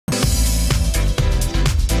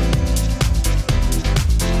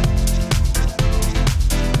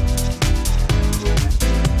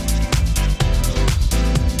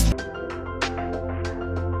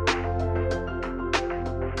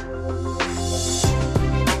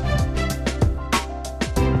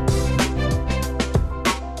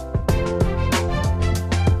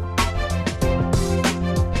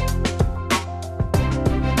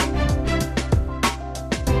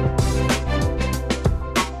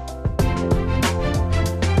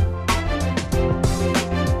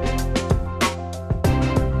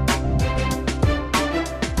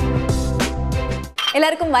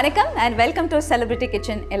எல்லாருக்கும் வணக்கம் and welcome to Celebrity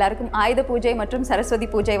Kitchen. எல்லாருக்கும் ஆயுத பூஜை மற்றும் சரஸ்வதி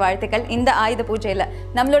பூஜை வாழ்த்துக்கள். இந்த ஆயுத பூஜையில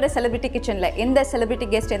நம்மளோட Celebrity Kitchenல எந்த செலிபிரிட்டி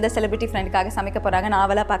கெஸ்ட் எந்த செலிபிரிட்டி ஃப்ரெண்டுக்காக சமைக்க போறாங்க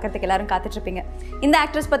நாவலா பார்க்கிறதுக்கு எல்லாரும் காத்துட்டு இருப்பீங்க. இந்த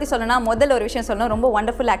ஆக்ட்ரஸ் பத்தி சொல்லணும்னா முதல்ல ஒரு விஷயம் சொல்லணும். ரொம்ப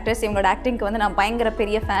வண்டர்ஃபுல் ஆக்ட்ரஸ். இவங்களோட ஆக்டிங்க்கு வந்து நான் பயங்கர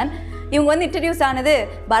பெரிய ஃபேன். இவங்க வந்து இன்ட்ரடியூஸ் ஆனது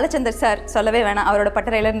பாலச்சந்தர் சார் சொல்லவே வேணாம். அவரோட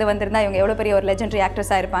பட்டறையிலேருந்து வந்திருந்தா இவங்க எவ்வளோ பெரிய ஒரு லெஜெண்டரி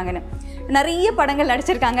ஆக்ட்ரஸாக இருப்பாங்கன்னு. நிறைய படங்கள்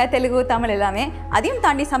நடிச்சிருக்காங்க, தெலுங்கு தமிழ் எல்லாமே. அதையும்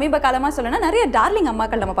தாண்டி சமீப காலமாக சொல்லணும்னா நிறைய டார்லிங்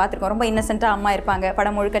அம்மாக்கள் நம்ம பார்த்துருக்கோம். ரொம்ப இன்னசென்ட்டாக அம்மா இருப்பாங்க,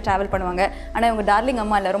 படம் முழுக்க ட்ராவல் பண்ணுவாங்க. ஆனால் இவங்க டார்லிங்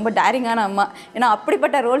அம்மா இல்லை, ரொம்ப டேரிங்கான அம்மா. ஏன்னா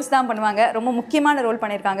அப்படிப்பட்ட ரோல்ஸ் தான் பண்ணுவாங்க. ரொம்ப முக்கியமான ரோல்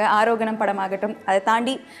பண்ணியிருக்காங்க. ஆரோகணம் படமாகட்டும், அதை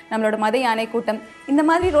தாண்டி நம்மளோட மத யானை கூட்டம், இந்த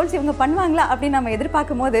மாதிரி ரோல்ஸ் இவங்க பண்ணுவாங்களா அப்படின்னு நம்ம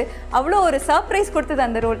எதிர்பார்க்கும் போது அவ்வளோ ஒரு சர்ப்ரைஸ் கொடுத்தது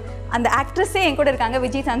அந்த ரோல். அந்த ஆக்ட்ரஸே என் கூட இருக்காங்க,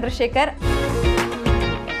 விஜி சந்திரசேகர்.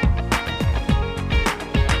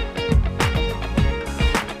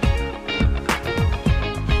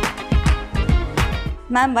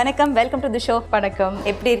 மேம் வணக்கம், வெல்கம் டு தி ஷோ. வணக்கம்,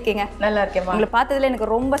 எப்படி இருக்கீங்க? நல்லா இருக்கேன். உங்களை பார்த்ததுல எனக்கு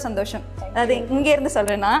ரொம்ப சந்தோஷம். அதாவது இங்கே இருந்து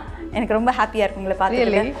சொல்றேன்னா எனக்கு ரொம்ப ஹாப்பியா இருக்கு உங்களை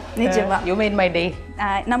பார்த்ததுல. நிஜமா யூ மேட் மை டே.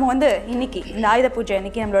 நம்ம வந்து இன்னைக்கு இந்த ஆயுத பூஜை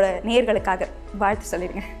அன்னைக்கு நம்மளோட நேயர்களுக்காக வாழ்த்து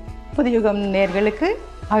சொல்லிடுங்க. புதுயுகம் நேயர்களுக்கு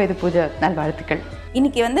ஆயுத பூஜை நல்வாழ்த்துக்கள்.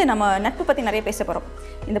 இன்னைக்கு வந்து நம்ம நட்பு பற்றி நிறைய பேச போகிறோம்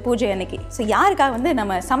இந்த பூஜை அன்னைக்கு. ஸோ யாருக்காக வந்து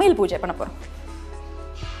நம்ம சமையல் பூஜை பண்ண போகிறோம்?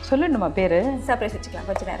 சொல்லணுமா பேரு? சர்ப்ரைஸ் வச்சுக்கலாம்,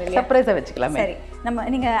 கொஞ்சம் நேரம் சர்ப்ரைஸாக வச்சுக்கலாம். சரி, நம்ம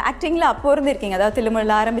நீங்கள் ஆக்டிங்கில் அப்போ இருந்து இருக்கீங்க, அதாவது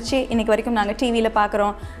திருமணில் ஆரம்பித்து இன்னைக்கு வரைக்கும் நாங்கள் டிவியில்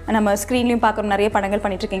பார்க்குறோம், நம்ம ஸ்க்ரீன்லையும் பார்க்குறோம், நிறைய படங்கள்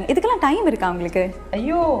பண்ணிட்டுருக்கீங்க. இதுக்கெல்லாம் டைம் இருக்கா உங்களுக்கு?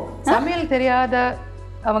 ஐயோ, சமையல் தெரியாத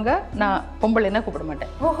அவங்க நான் பொம்பளைன்னா கூப்பிட மாட்டேன்.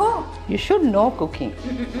 ஓஹோ, யூ ஷுட் நோ குக்கிங்.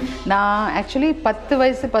 நான் ஆக்சுவலி 10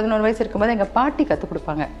 வயசு 11 வயசு இருக்கும்போது எங்கள் பாட்டி கற்றுக்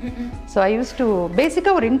கொடுப்பாங்க. ஸோ ஐ யூஸ் டு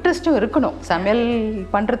பேசிக்காக ஒரு இன்ட்ரெஸ்ட்டும் இருக்கணும், சமையல்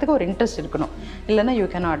பண்ணுறதுக்கு ஒரு இன்ட்ரெஸ்ட் இருக்கணும், இல்லைன்னா யூ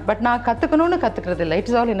கேனாட். பட் நான் கற்றுக்கணும்னு கற்றுக்கிறது இல்லை.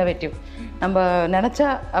 It's all innovative. நம்ம நினச்சா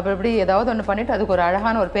அப்படி ஏதாவது ஒன்று பண்ணிவிட்டு அதுக்கு ஒரு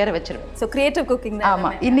அழகான ஒரு பேரை வச்சிருவேன். So creative cooking.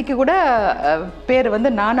 ஆமாம், இன்னைக்கு கூட பேர்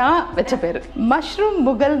வந்து நானா வச்ச பேர் mushroom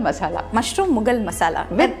Mughal masala. Mushroom Mughal masala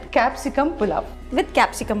with capsicum pulao. With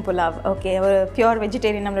capsicum pulao. Okay, ஒரு பியூர்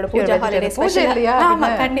வெஜிடேரியன் நம்மளோட பூஜா ஹாலிடே பூஜை ஸ்பெஷல். இல்லையா?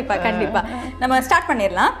 ஆமாம், கண்டிப்பாக கண்டிப்பாக. நம்ம ஸ்டார்ட்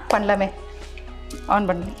பண்ணிடலாம். பண்ணலாமே, ஆன்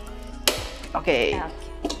பண்ணி. ஓகே,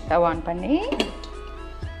 ஸ்டவ் ஆன் பண்ணி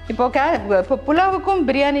இப்போ புலாவுக்கும்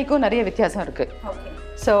பிரியாணிக்கும் நிறைய வித்தியாசம் இருக்குது. ஓகே,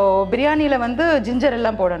 ஸோ பிரியாணியில் வந்து ஜிஞ்சர்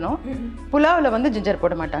எல்லாம் போடணும், புலாவில் வந்து ஜிஞ்சர்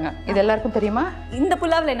போட மாட்டாங்க. இது எல்லாருக்கும் தெரியுமா? இந்த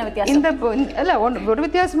புலாவில் என்ன வித்தியாசம்? இந்த இல்லை ஒரு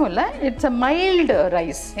வித்தியாசமும் இல்லை. It's a mild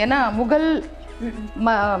rice. ஏன்னா முகல்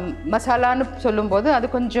மசாலான்னு சொல்லும்போது அது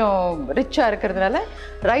கொஞ்சம் ரிச்சாக இருக்கிறதுனால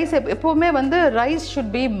ரைஸ் எப்போவுமே வந்து rice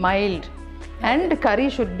should be mild and கறி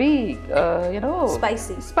ஷுட் பி யூனோ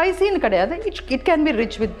ஸ்பைசி. ஸ்பைசின்னு கிடையாது, it can be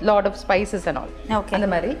rich with lot of spices and all. Okay, அந்த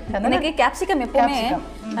மாதிரி எனக்கு கேப்சிகம் எப்பவுமே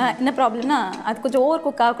என்ன ப்ராப்ளம்னா அது கொஞ்சம் ஓவர்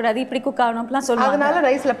குக் ஆகக்கூடாது, இப்படி குக் ஆகணும் அப்படிலாம் சொல்லுவாங்க. அதனால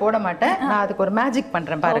ரைஸ்ல போட மாட்டேன். நான் அதுக்கு ஒரு மேஜிக்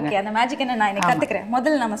பண்றேன் பாருங்க. ஓகே, அந்த மேஜிக் என்ன நான் இன்னைக்கு கத்துக்கிறேன்.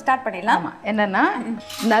 முதல்ல நம்ம ஸ்டார்ட் பண்ணிடலாம். ஆமா, என்னன்னா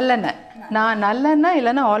நல்லெண்ணெய். நான் நல்லெண்ணெய்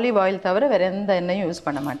இல்லைன்னா ஆலிவ் ஆயில் தவிர வேற எந்த எண்ணெயும் யூஸ்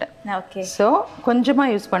பண்ண மாட்டேன். ஓகே, ஸோ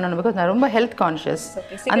கொஞ்சமாக யூஸ் பண்ணணும், பிகாஸ் நான் ரொம்ப ஹெல்த் கான்ஷியஸ்.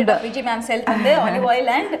 அந்த விஜி மேம் செல்ஃப் வந்து ஆலிவ்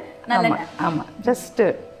ஆயில் அண்ட் நல்லெண்ணெய். ஆமாம், ஜஸ்ட்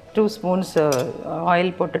 2 ஸ்பூன்ஸ்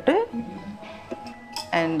ஆயில் போட்டுட்டு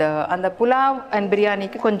அண்ட் அந்த புலாவ் அண்ட்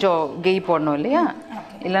பிரியாணிக்கு கொஞ்சம் கெய் போடணும் இல்லையா,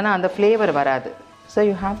 இல்லைன்னா அந்த ஃப்ளேவர் வராது. So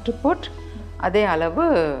you have to put அதே அளவு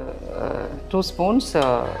 2 ஸ்பூன்ஸ்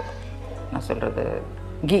நான் சொல்கிறது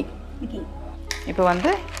கீ. இப்போ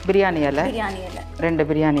வந்து பிரியாணி இலை 2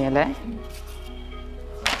 பிரியாணி இலை,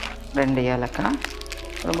 2 ஏலக்காய்,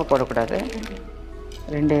 ரொம்ப போடக்கூடாது,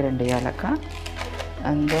 2 ஏலக்காய்,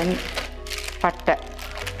 அண்ட் தென் பட்டை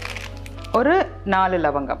ஒரு 4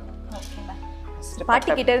 லவங்கம்.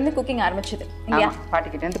 பாட்டி கிட்ட இருந்து குக்கிங் ஆரம்பிச்சது இல்லையா?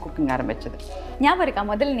 பாட்டிக்கிட்ட இருந்து குக்கிங் ஆரம்பிச்சது ஞாபகம் இருக்கா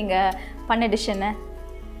முதல்ல நீங்க பண்ண டிஷ் என்ன?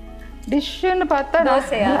 டிஷ்ஷுன்னு பார்த்தா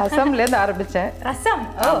ரசம்லேருந்து ஆரம்பித்தேன். ரசம்?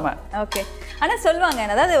 ஆமாம், ஓகே. ஆனால் சொல்லுவாங்க,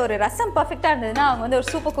 அதாவது ஒரு ரசம் பர்ஃபெக்டாக இருந்ததுன்னா அவங்க வந்து ஒரு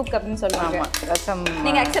சூப்பர் குக் அப்படின்னு சொல்லுவாங்க. ஆமாம், ரசம்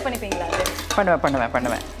நீங்கள் அக்செப்ட் பண்ணிப்பீங்களா?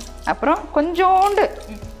 பண்ணுவேன். அப்புறம் கொஞ்சோண்டு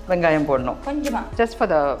வெங்காயம் போடணும், கொஞ்சமா, ஜஸ்ட்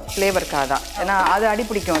ஃபார் த ஃப்ளேவருக்காக தான். ஏன்னா அது அடி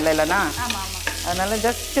பிடிக்கும்ல இல்லைன்னா, அதனால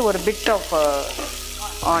ஜஸ்ட் ஒரு பிட் ஆஃப்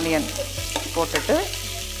ஆனியன் போட்டுட்டு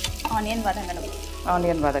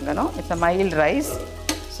ஆனியன் வதங்கணும். It's a mild rice.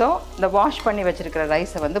 So இந்த வாஷ் பண்ணி வச்சுருக்கிற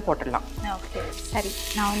ரைஸை வந்து போட்டுடலாம். ஓகே, சரி.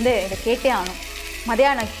 நான் வந்து இதை கேட்டே ஆகணும்.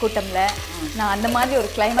 மதியான கூட்டமில் நான் அந்த மாதிரி ஒரு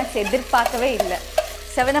கிளைமேக்ஸ் எதிர்பார்க்கவே இல்லை.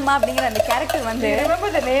 செவனம்மா அப்படிங்கிற அந்த கேரக்டர் வந்து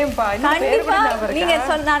கண்டிப்பாக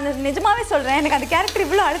நீங்கள் நான் நிஜமாவே சொல்கிறேன், எனக்கு அந்த கேரக்டர்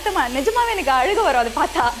இவ்வளோ அழுத்தமா, நிஜமாவே எனக்கு அழுக வரும் அதை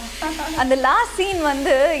பார்த்தா. அந்த லாஸ்ட் சீன்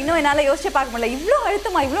வந்து இன்னும் என்னால் யோசிச்சு பார்க்க முடியல. இவ்வளோ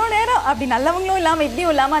அழுத்தமா, இவ்வளோ நேரம் அப்படி நல்லவங்களும் இல்லாமல்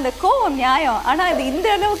இப்படியும் இல்லாமல் அந்த கோவம் நியாயம், ஆனால் இது இந்த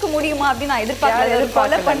அளவுக்கு முடியுமா அப்படின்னு நான்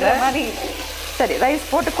எதிர்பார்க்கல பண்ணுற மாதிரி. சரி,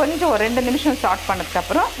 ரைஸ் போட்டு கொஞ்சம் ஒரு 2 நிமிஷம் ஸ்டார்ட்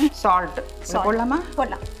பண்ணதுக்கப்புறம் சால்ட் போடலாமா?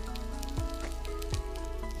 போடலாம்.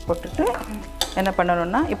 போட்டுட்டு என்ன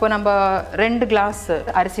பண்ணணும்னா, இப்போ நம்ம 2 கிளாஸ்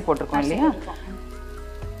அரிசி போட்டிருக்கோம் இல்லையா,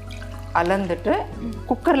 அளந்துட்டு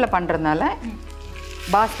குக்கரில் பண்ணுறதுனால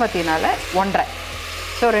பாஸ்மதினால 1.5.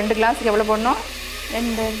 ஸோ 2 கிளாஸுக்கு எவ்வளோ போடணும்?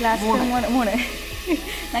 2 கிளாஸ் 3.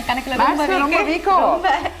 நான் கணக்கில் ரொம்ப வீக்கோ.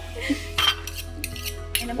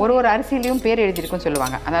 ஒரு அரிசிலையும் பேர் எழுதியிருக்குன்னு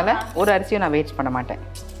சொல்லுவாங்க, அதனால் ஒரு அரிசியும் நான் வெயிட் பண்ண மாட்டேன்.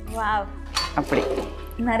 வாவ், அப்படி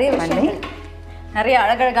நிறைய விஷயங்கள், நிறைய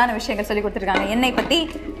அழகழகான விஷயங்கள் சொல்லி கொடுத்துருக்காங்க. எண்ணெய் பற்றி,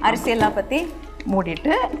 அரிசியெல்லாம் பற்றி.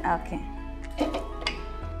 மூடிட்டு ஓகே.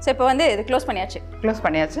 ஸோ இப்போ வந்து இது க்ளோஸ் பண்ணியாச்சு.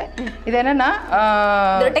 இது என்னன்னா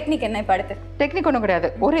இதோட டெக்னிக் என்ன? இப்போ அடுத்து டெக்னிக் ஒன்றும் கிடையாது.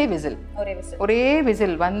 ஒரே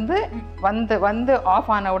விசில் வந்து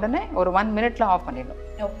ஆஃப் ஆன உடனே ஒரு 1 மினிட்ல ஆஃப் பண்ணிடணும்.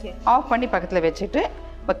 ஓகே. ஆஃப் பண்ணி பக்கத்தில் வச்சுட்டு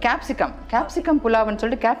இப்போ கேப்சிகம் புலாவ்னு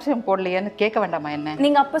சொல்லிட்டு கேப்சிகம் போடலையான்னு கேட்க வேண்டாமா என்ன?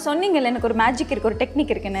 நீங்கள் அப்போ சொன்னீங்கல்ல எனக்கு ஒரு மேஜிக் இருக்குது, ஒரு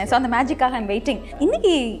டெக்னிக் இருக்குன்னு. ஸோ அந்த மேஜிக்காக ஐம் வெயிட்டிங்.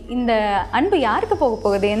 இன்னைக்கு இந்த அன்பு யாருக்கு போக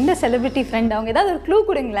போகுது? எந்த செலிபிரிட்டி ஃப்ரெண்ட்? அவங்க ஏதாவது ஒரு க்ளூ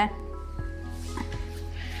கொடுங்களேன்,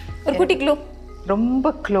 ஒரு குட்டி க்ளூ.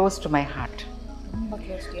 ரொம்ப க்ளோஸ் டு மை ஹார்ட்.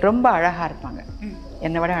 ரொம்ப அழகாக இருப்பாங்க,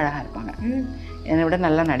 என்னை விட அழகாக இருப்பாங்க, என்னை விட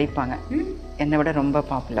நல்லா நடிப்பாங்க, என்னை விட ரொம்ப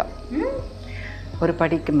பாப்புலர், ஒரு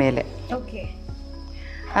படிக்கு மேலே. ஓகே.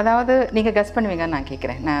 அதாவது நீங்கள் கெஸ் பண்ணுவீங்கன்னு நான்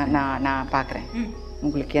கேட்குறேன். நான் பார்க்குறேன்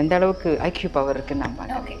உங்களுக்கு எந்த அளவுக்கு ஐக்யூ பவர் இருக்குன்னு நான்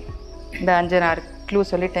பார்க்குறேன். ஓகே. இந்த 5-6 க்ளூ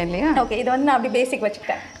சொல்லிட்டேன் இல்லையா? ஓகே. இது வந்து நான் அப்படி பேசிக்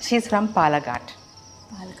வச்சுக்கிட்டேன். She is from Palakkad.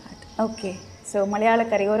 Okay. So மலையாள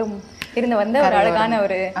கரையோரம் இருந்து வந்த ஒரு அழகான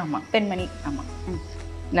ஒரு பெண்மணி. ஆமாம்.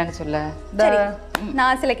 நான் சொல்ல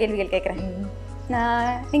நான் சில கேள்விகள் கேட்குறேன்.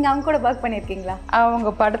 நீங்கள் அவங்க கூட ஒர்க் பண்ணியிருக்கீங்களா?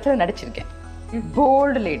 அவங்க படத்தில் நடிச்சிருக்கேன்.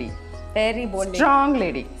 Bolt lady, very bold, strong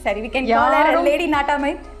lady. சரி, we can call her a lady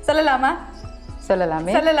நாட்டாமை. சொல்லலாமா?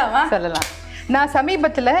 சொல்லலாம். நான்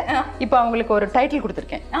சமீபத்தில் இப்போ அவங்களுக்கு ஒரு டைட்டில்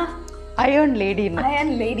கொடுத்துருக்கேன், அயர்ன்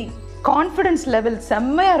லேடி. கான்ஃபிடன்ஸ் லெவல்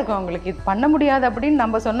செம்மையாக இருக்கும் அவங்களுக்கு. இது பண்ண முடியாது அப்படின்னு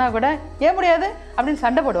நம்ம சொன்னால் கூட ஏன் முடியாது அப்படின்னு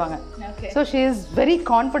சண்டை போடுவாங்க. So she is very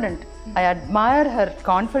confident. I admire her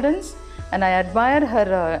confidence and I admire her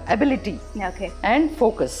ability and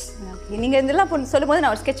focus. நீங்க இதெல்லாம் சொல்லும்போது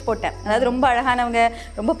நான் ஒரு ஸ்கெட்ச் போட்டேன். அதாவது ரொம்ப அழகானவங்க,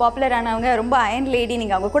 ரொம்ப பாப்புலரானவங்க, ரொம்ப அயன் லேடி,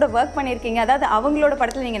 நீங்க அவங்க கூட ஒர்க் பண்ணியிருக்கீங்க, அதாவது அவங்களோட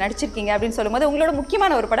படத்தில் நீங்க நடிச்சிருக்கீங்க அப்படின்னு சொல்லும்போது உங்களோட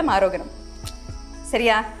முக்கியமான ஒரு படம் ஆரோகணம்.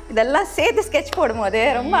 சரியா? இதெல்லாம் சேர்த்து ஸ்கெட்ச் போடும்போது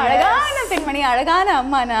ரொம்ப அழகான பெண்மணி, அழகான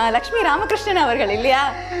அம்மானா லக்ஷ்மி ராமகிருஷ்ணன் அவர்கள் இல்லையா?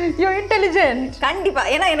 You intelligent. கண்டிப்பா.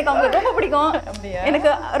 ஏன்னா எனக்கு அவங்க ரொம்ப பிடிக்கும்.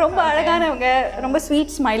 எனக்கு ரொம்ப அழகானவங்க, ரொம்ப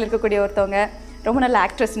ஸ்வீட் ஸ்மைல் இருக்கக்கூடிய ஒருத்தவங்க, ரொம்ப நல்ல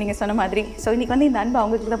ஆக்ட்ரஸ் நீங்கள் சொன்ன மாதிரி. ஸோ இன்றைக்கி வந்து இந்த அன்பு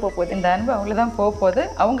அவங்களுக்கு தான் போக போகுது.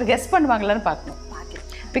 அவங்க கெஸ் பண்ணுவாங்களான்னு பார்க்கணும்.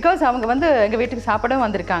 பிகாஸ் அவங்க வந்து எங்கள் வீட்டுக்கு சாப்பிடவும்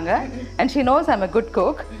வந்திருக்காங்க. And she knows I'm a good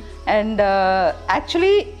cook. And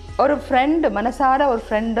actually ஒரு ஃப்ரெண்டு, மனசார ஒரு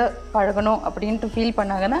ஃப்ரெண்டு பழகணும் அப்படின்ட்டு ஃபீல்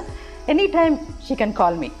பண்ணாங்கன்னா any time she can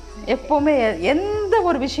call me. எப்போவுமே எந்த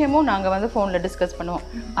ஒரு விஷயமும் நாங்கள் வந்து ஃபோனில் டிஸ்கஸ் பண்ணுவோம்.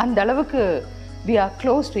 அந்த அளவுக்கு we are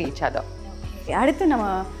close to each other. அடுத்து நம்ம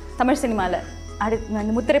தமிழ் சினிமாவில் அடுத்து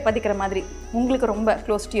அந்த முத்திரை பதிக்கிற மாதிரி உங்களுக்கு ரொம்ப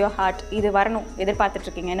க்ளோஸ் டு யுவர் ஹார்ட், இது வரணும்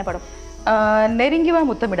எதிர்பார்த்துட்ருக்கீங்க, என்ன படம்? நெருங்கிவா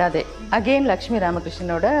Muthamidathe, again Lakshmi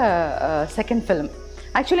ராமகிருஷ்ணனோட second film.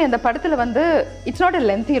 Actually அந்த படத்தில் வந்து it's not a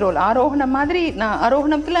lengthy role. Aarohanam மாதிரி நான்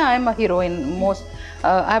ஆரோகணத்தில் I am a heroine most.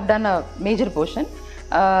 I have done a major portion.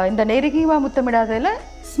 இந்த நெருங்கிவா முத்தமிடாதையில்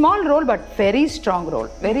small role but very strong role,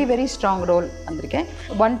 very strong role வந்திருக்கேன்.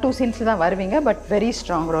 1-2 சீன்ஸ் தான் வருவீங்க, பட் வெரி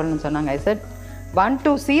ஸ்ட்ராங் ரோல்னு சொன்னாங்க. ஐ செட்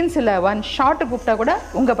 1-2 சீன்ஸ் இல்லை, 1 short கூப்பிட்டா கூட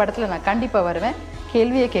உங்கள் படத்தில் நான் கண்டிப்பாக வருவேன்,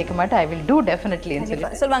 கேள்வியே கேட்க மாட்டேன், ஐ வில் டூ டெஃபினெட்லின்னு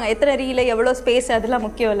சொல்லி சொல்லுவாங்க. எத்தனை ரீல எவ்வளோ ஸ்பேஸ் அதெல்லாம்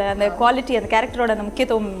முக்கியம் இல்லை, அந்த குவாலிட்டி, அந்த கேரக்டரோட அந்த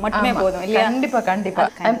முக்கியத்துவம் மட்டுமே போதும் இல்லையா? கண்டிப்பாக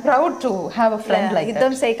I am proud to have a friend like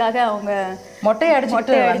யுத்தம் செய்க்காக அவங்க மொட்டை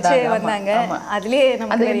அடிச்சு வந்தாங்க. அதுலேயே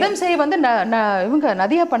அந்த யுத்தம் செய் வந்து இவங்க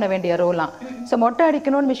நதியா பண்ண வேண்டிய ரோலாம். ஸோ மொட்டை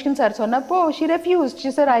அடிக்கணும்னு மிஷ்கின் சார் சொன்னப்போ she refuse,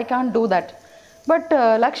 she sir I can't do that. But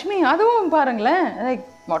Lakshmi அதுவும் பாருங்களேன், லைக்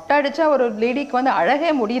மொட்டை அடிச்சா ஒரு லேடிக்கு வந்து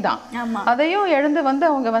அழகே முடியுதான், அதையும் எழுந்து வந்து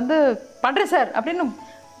அவங்க வந்து பண்றேன் சார் அப்படின்னு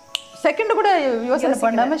செகண்ட் கூட யோசனை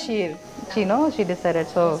பண்ணாம she decided.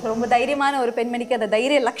 So ரொம்ப தைரியமான ஒரு பெண்மணிக்கு அந்த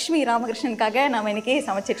தைரிய லக்ஷ்மி ராமகிருஷ்ணனுக்காக நாம இன்னைக்கு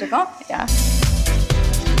சமைச்சிட்டு இருக்கோம்.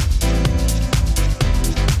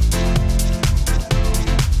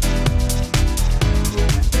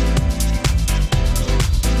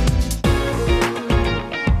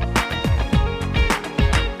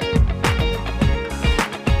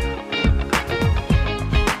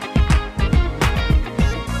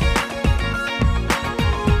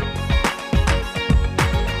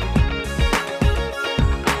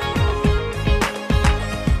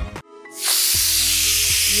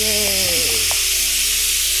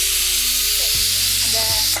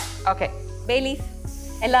 ஓகே, பே லீஃப்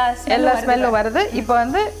எல்லா ஸ்மெல்லும் வருது. இப்போ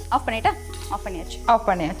வந்து ஆஃப்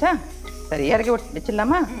பண்ணியாச்சா? சரி, இறக்கி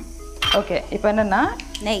வச்சிடலாமா? ஓகே. இப்போ என்னன்னா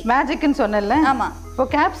நெய் மேஜிக்னு சொன்னேன்ல. ஆமாம். இப்போ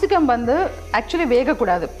கேப்சிகம் வந்து ஆக்சுவலி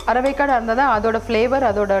வேகக்கூடாது, அரைவேக்காடு இருந்தால் தான் அதோட ஃப்ளேவர்,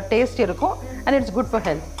 அதோட டேஸ்ட் இருக்கும். And it's good for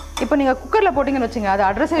health. இப்போ நீங்கள் குக்கரில் போட்டிங்கன்னு வச்சுங்க அது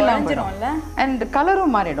அட்ரஸே இல்லாமல் அண்ட்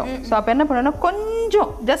கலரும் மாறிடும். ஸோ அப்போ என்ன பண்ணணும்னா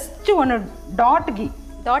கொஞ்சம் ஜஸ்ட் ஒன்று டாட்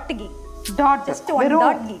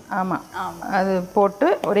ஆமாம் அது போட்டு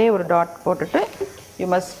ஒரே ஒரு டாட் போட்டுட்டு you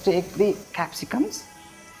must take the capsicums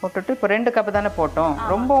போட்டுட்டு இப்போ 2 கப்பு தானே போட்டோம்,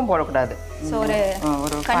 ரொம்பவும் போடக்கூடாது. ஸோ ஒரு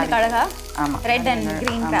கண்ணுக்கு அழகா ஆமாம் red and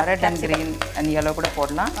green and yellow கூட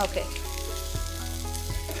போடலாம். ஓகே,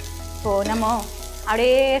 இப்போ நம்ம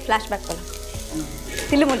அப்படியே ஃப்ளாஷ்பேக் போகலாம்.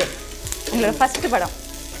 தில்லுமுல்லு உங்களோட ஃபஸ்ட்டு படம்,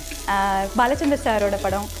 பாலச்சந்திர சாரோட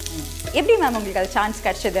படம். எப்படி மேம் உங்களுக்கு அது சான்ஸ்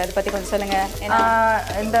கிடச்சிது, அதை பற்றி கொஞ்சம் சொல்லுங்கள்.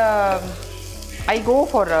 இந்த ஐ go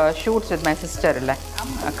for shoots with my sister இல்லை,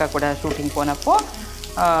 அக்கா கூட ஷூட்டிங் போனப்போ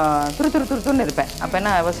துருன்னு இருப்பேன். அப்போ என்ன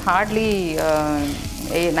ஐ வாஸ் ஹார்ட்லி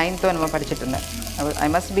 9th நம்ம படிச்சுட்டு இருந்தேன். I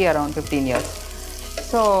must be around 15 years.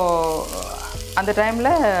 So அந்த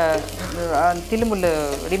டைமில் தில்லுமுல்லு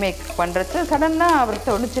ரீமேக் பண்ணுறது சடனாக அவருக்கு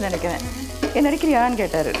தோணுச்சு நினைக்கிறேன். ஏன் நடிக்கிறியான்னு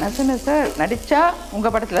கேட்டார். நான் சொன்னேன் சார் நடித்தா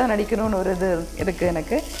உங்கள் படத்தில் தான் நடிக்கணும்னு ஒரு இது இருக்குது,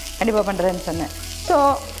 எனக்கு கண்டிப்பாக பண்ணுறேன்னு சொன்னேன். ஸோ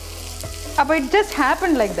அப்போ it just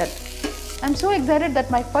happen like that. I am so excited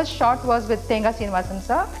that my first shot was with தேங்கா Srinivasan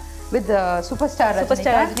sir with superstar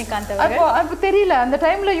Rajnikant. அப்போ தெரியல அந்த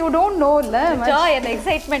டைம்ல யூ டோன்ட் நோ இல்ல ஜாய் and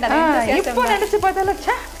excitement அந்த இப்போ நினைச்சு பார்த்தால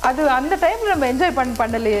அது அந்த டைம்ல நம்ம என்ஜாய்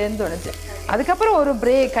பண்ணலையேன்னு தோணுச்சு. அதுக்கப்புறம் ஒரு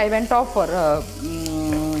break I went off for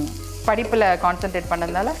படிப்பில் கான்சென்ட்ரேட்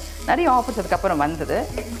பண்ணதுனால நிறைய ஆஃபர்ஸ் அதுக்கப்புறம் வந்தது.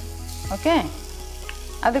 ஓகே,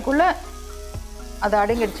 அதுக்குள்ளே அது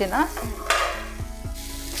அடங்கிடுச்சுன்னா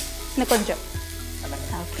இன்னும் கொஞ்சம்.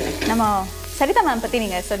 ஓகே, நம்ம சரிதா மேம் பற்றி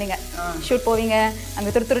நீங்கள் சொன்னீங்க, ஷூட் போவீங்க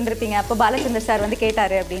அங்கே துருத்துருன்னு இருப்பீங்க. அப்போ பாலச்சந்தர் சார் வந்து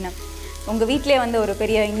கேட்டார் அப்படின்னு. உங்கள் வீட்டிலே வந்து ஒரு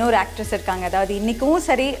பெரிய இன்னொரு ஆக்ட்ரஸ் இருக்காங்க, அதாவது இன்றைக்கும்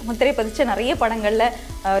சரி முத்திரை பதிச்ச நிறைய படங்களில்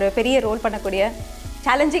ஒரு பெரிய ரோல் பண்ணக்கூடிய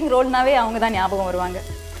சேலஞ்சிங் ரோல்னாவே அவங்க தான் ஞாபகம் வருவாங்க.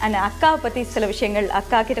 அண்ட் அக்காவை பற்றி சில விஷயங்கள்,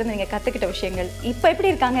 அக்கா கிட்டேருந்து நீங்கள் கற்றுக்கிட்ட விஷயங்கள் இப்போ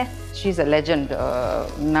எப்படி இருக்காங்க? She is a legend.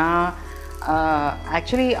 நான்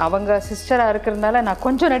ஆக்சுவலி அவங்க சிஸ்டராக இருக்கிறதுனால நான்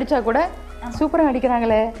கொஞ்சம் நடித்தா கூட சூப்பராக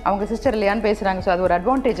நடிக்கிறாங்களே அவங்க சிஸ்டர் இல்லையான்னு பேசுகிறாங்க. ஸோ அது ஒரு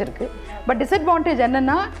அட்வான்டேஜ் இருக்குது. பட் டிஸ்அட்வான்டேஜ்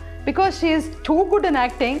என்னென்னா because she is two good in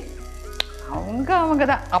acting, அவங்க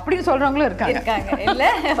தான் அப்படின்னு சொல்கிறவங்களும் இருக்காங்க இல்லை.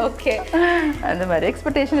 ஓகே, அந்த மாதிரி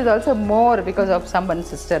expectation is also more because of Sampann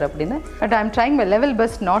sister அப்படின்னு. But I am trying my level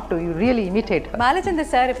best not to you really imitate. Balachander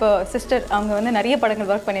sir இப்போ சிஸ்டர் அவங்க வந்து நிறைய படங்கள்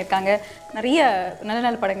ஒர்க் பண்ணியிருக்காங்க, நிறைய நல்ல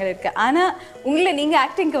நல்ல படங்கள் இருக்குது. ஆனால் உங்களை நீங்கள்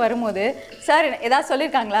ஆக்டிங்க்கு வரும்போது சார் ஏதாவது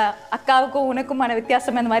சொல்லியிருக்காங்களா, அக்காவுக்கும் உனக்குமான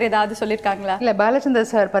வித்தியாசம் அந்த மாதிரி ஏதாவது சொல்லியிருக்காங்களா? இல்லை,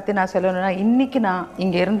 பாலச்சந்தர் சார் பற்றி நான் சொல்லணும்னா இன்றைக்கி நான்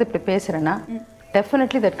இங்கே இருந்து இப்படி பேசுகிறேன்னா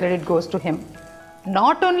definitely that credit goes to him.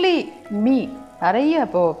 Not only me, நிறைய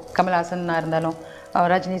இப்போது கமல்ஹாசனாக இருந்தாலும்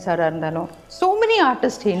ரஜினி சாராக இருந்தாலும் ஸோ மெனி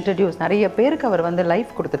ஆர்டிஸ்ட் இன்ட்ரடியூஸ், நிறைய பேருக்கு அவர் வந்து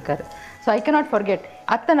லைஃப் கொடுத்துருக்காரு. So I cannot forget.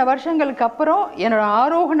 அத்தனை வருஷங்களுக்கு அப்புறம் என்னோடய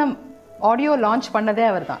ஆரோகணம் ஆடியோ லான்ச் பண்ணதே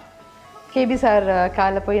அவர் தான். கேபி சார்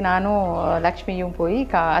காலைல போய் நானும் லக்ஷ்மியும் போய்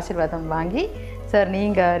ஆசீர்வாதம் வாங்கி, சார்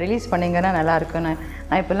நீங்கள் ரிலீஸ் பண்ணிங்கன்னா நல்லாயிருக்கும்,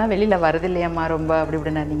 நான் இப்போல்லாம் வெளியில் வரதில்லையம்மா ரொம்ப அப்படி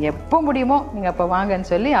இப்படின்னா, நீங்கள் எப்போ முடியுமோ நீங்கள் அப்போ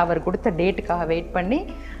வாங்கன்னு சொல்லி அவர் கொடுத்த டேட்டுக்காக வெயிட் பண்ணி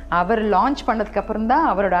அவர் லான்ச் பண்ணதுக்கப்புறம் தான்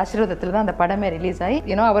அவரோட ஆசீர்வாதத்தில் தான் அந்த படமே ரிலீஸ்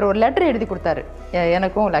ஆகி அவர் ஒரு லெட்டர் எழுதி கொடுத்தாரு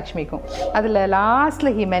எனக்கும் லக்ஷ்மிக்கும். அதில்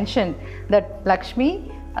லாஸ்ட்டில் he mention that Lakshmi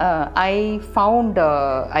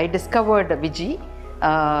I discovered Viji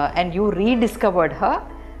and you rediscovered her,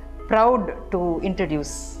 proud to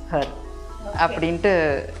introduce her அப்படின்ட்டு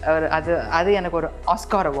அவர் அது எனக்கு ஒரு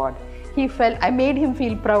Oscar award. He fell I made him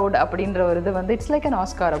feel proud அப்படின்ற ஒரு இது வந்து it's like an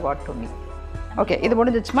Oscar award to me. Okay, இது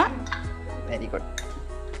முடிஞ்சிச்சுமா? Very good.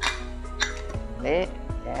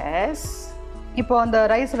 எஸ், இப்போ அந்த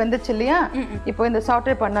ரைஸ் வெந்துச்சு இல்லையா? இப்போ இந்த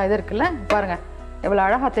சாட்டே பண்ண இது இருக்குல்ல பாருங்க, எவ்வளோ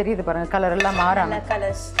அழகாக தெரியுது பாருங்க, கலர் எல்லாம் மாறாம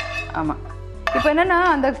கலர்ஸ். ஆமாம், இப்போ என்னன்னா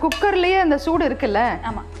அந்த குக்கர்லேயே அந்த சூடு இருக்குல்ல,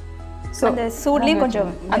 ஆமாம், ஸோ அந்த சூட்லேயும்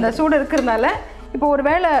கொஞ்சம் அந்த சூடு இருக்கிறதுனால இப்போ ஒரு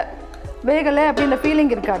வேளை வேகலை அப்படின்ற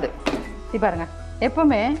ஃபீலிங் இருக்காது. இது பாருங்க,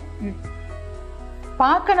 எப்பவுமே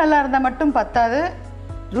பார்க்க நல்லா இருந்தால் மட்டும் பத்தாது,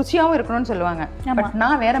 ருசியாகவும் இருக்கணும்னு சொல்லுவாங்க. பட்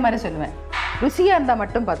நான் வேற மாதிரி சொல்லுவேன், ருசியாக இருந்தால்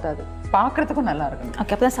மட்டும் பத்தாது, பார்க்குறதுக்கும் நல்லா இருக்கும்.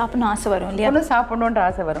 ஓகே, அப்போ தான் சாப்பிடணும் ஆசை வரும் இல்லையா? ஒன்று சாப்பிடணுன்ற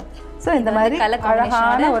ஆசை வரும். ஸோ இந்த மாதிரி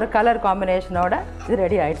அழகான ஒரு கலர் காம்பினேஷனோட இது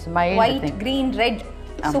ரெடி ஆயிடுச்சு. ஒயிட், கிரீன், ரெட்,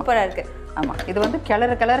 சூப்பராக இருக்குது. ஆமாம், இது வந்து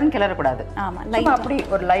கிளறுன்னு கிளறக்கூடாது. ஆமாம், லைட் அப்படி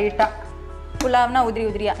ஒரு லைட்டாக புலாவ்னா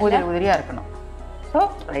உதிரியாக இருக்கணும். So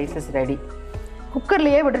rice is ready.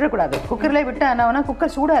 குக்கர்லேயே விட்டுடக்கூடாது. குக்கர்லேயே விட்டு என்ன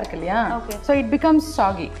குக்கர் சூடாக இருக்கு இல்லையா? ஸோ இட் பிகம்ஸ்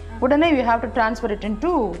சாகி. உடனே you have to transfer it in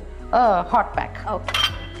to hot pack. Okay,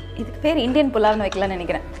 இதுக்கு பேர் இந்தியன் புலாவ்னு வைக்கலாம்னு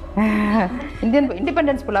நினைக்கிறேன்.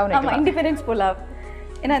 இண்டிபெண்டன்ஸ் புலாவ். ஆமாம், இண்டிபெண்டன்ஸ் புலாவ்.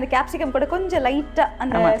 ஏன்னா அந்த கேப்சிகம் கூட கொஞ்சம் லைட்டாக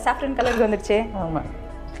அந்த சாஃப்ரன் கலருக்கு வந்துடுச்சு. ஆமாம்.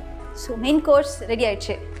 ஸோ மெயின் கோர்ஸ் ரெடி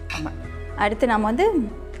ஆயிடுச்சு. ஆமாம், அடுத்து நம்ம வந்து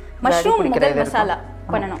மஷ்ரூம் முதல் மசாலா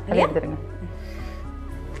பண்ணணும் இல்லையா?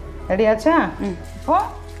 ரெடி ஆச்சா? இப்போ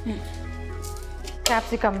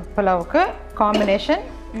capsicum புலாவுக்கு combination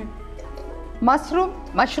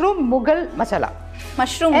mushroom Mughal masala.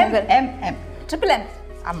 Mushroom Mughal triple M.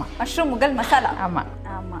 ஆமாம், மஷ்ரூம் முகல் மசாலா. ஆமாம்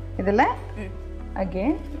ஆமாம். இதில்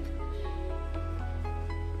அகெயின்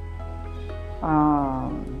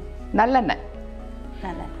நல்லெண்ணெய்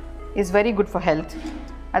is very good for health.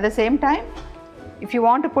 At the same time if you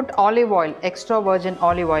want to put olive oil, extra virgin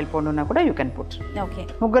olive oil போடணுன்னா கூட you can put. Okay.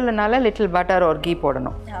 முகல்னால little butter ஒரு key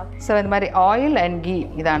போடணும். So இந்த மாதிரி ஆயில் அண்ட் கீ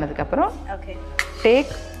இதானதுக்கப்புறம்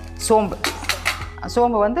டேக் சோம்பு.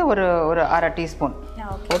 சோம்பு வந்து ஒரு ஒரு 1/2 டீஸ்பூன்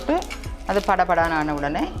போட்டு அது படபடான ஆன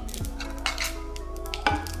உடனே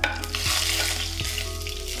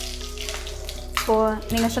இப்போது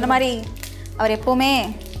நீங்கள் சொன்ன மாதிரி அவர் எப்போவுமே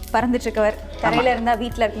பறந்துட்டுருக்கவர், கரையில் இருந்தால்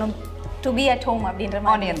வீட்டில் இருக்கணும், டு பி அட் ஹோம் அப்படின்ற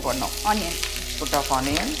மாதிரி. ஆனியன் போடணும். Onion put half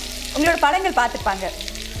onion. உங்களோட படங்கள் பார்த்துருப்பாங்க,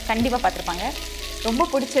 கண்டிப்பாக பார்த்துருப்பாங்க. ரொம்ப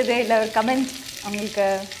பிடிச்சது இல்லை ஒரு கமெண்ட் அவங்களுக்கு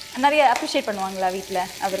நிறைய அப்ரிஷியேட் பண்ணுவாங்களா வீட்டில்?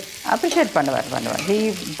 அவர் அப்ரிஷியேட்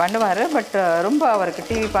பண்ணுவார். பட் ரொம்ப அவருக்கு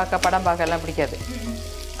டிவி பார்க்க படம் பார்க்கலாம் பிடிக்காது.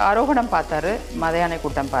 ஆரோகணம் பார்த்தாரு, மதையானை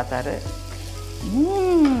கூட்டம் பார்த்தாரு.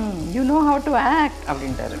 You know how to act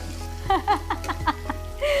அப்படின்ட்டாரு.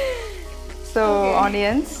 ஸோ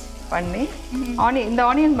ஆனியன்ஸ் பண்ணி இந்த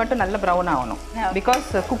ஆனியன் மட்டும் நல்ல ப்ரௌன் ஆகணும். பிகாஸ்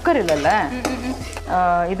குக்கர் இல்லைல்ல,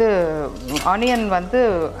 இது ஆனியன் வந்து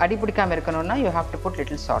அடி பிடிக்காமல் இருக்கணும்னா you have to put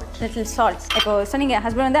little salt. இப்போ சொன்னீங்க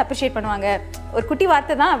ஹஸ்பண்ட் வந்து அப்ரிஷியேட் பண்ணுவாங்க, ஒரு குட்டி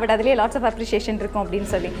வார்த்தை தான், பட் அதுலேயே லாட்ஸ் ஆஃப் அப்ரிஷியேஷன் இருக்கும் அப்படின்னு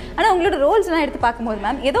சொல்லி. ஆனால் உங்களோட ரோல்ஸ்லாம் எடுத்து பார்க்கும்போது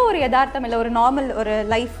மேம், ஏதோ ஒரு யதார்த்தம் இல்லை ஒரு நார்மல் ஒரு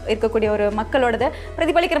லைஃப் இருக்கக்கூடிய ஒரு மக்களோடது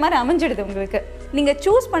பிரதிபலிக்கிற மாதிரி அமைஞ்சிடுது உங்களுக்கு. நீங்கள்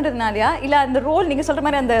சூஸ் பண்ணுறதுனாலயா இல்லை அந்த ரோல் நீங்கள் சொல்கிற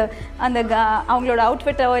மாதிரி அந்த அந்த அவங்களோட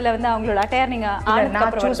அவுட்ஃபிட்டோ இல்லை வந்து அவங்களோட அட்டையர் நீங்கள்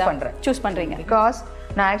சூஸ் பண்ணுறீங்க? பிகாஸ்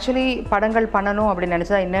நான் ஆக்சுவலி படங்கள் பண்ணணும் அப்படின்னு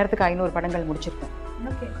நினச்சா இந்நேரத்துக்கு 500 படங்கள் முடிச்சிருக்கேன்.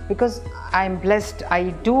 Because I am blessed. I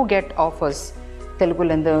two get offers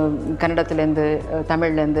தெலுங்குலேருந்து, கன்னடத்துலேருந்து,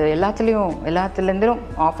 தமிழ்லேருந்து, எல்லாத்துலேருந்தும்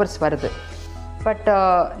offers வருது. பட்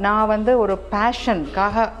நான் வந்து ஒரு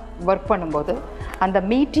பேஷனுக்காக ஒர்க் பண்ணும்போது அந்த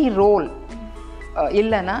மீட்டி ரோல்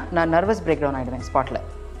இல்லைன்னா நான் நர்வஸ் பிரேக் டவுன் ஆகிடுவேன் ஸ்பாட்டில்.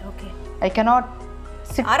 ஓகே. ஐ கேனாட்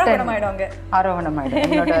ஆரோகணம் ஆயிடுவாங்க. ஆரோகணம்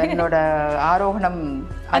ஆகிடும். என்னோட Aarohanam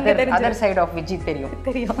other side of Viji தெரியும்.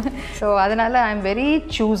 ஸோ அதனால் ஐ எம் வெரி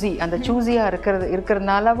சூஸி. அந்த சூஸியாக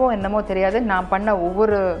இருக்கிறதுனாலவோ என்னமோ தெரியாது, நான் பண்ண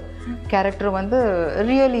ஒவ்வொரு கேரக்டரும் வந்து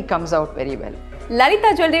really comes out very well.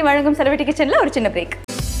 Lalitha jewellery வழங்கும் செலிபிரிட்டி கிச்சனில் ஒரு சின்ன பிரேக்.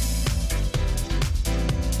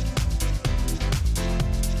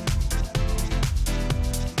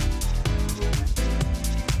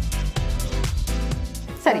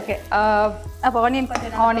 சரி, அப்போ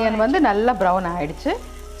ஆனியன் வந்து நல்லா ப்ரௌன் ஆகிடுச்சு.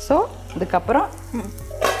 ஸோ இதுக்கப்புறம்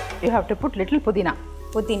you have to put little புதினா.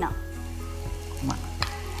 ஆமாம்,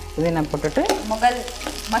 புதினா போட்டுட்டு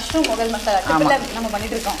மஷ்ரூம் முகல் மசாலா நம்ம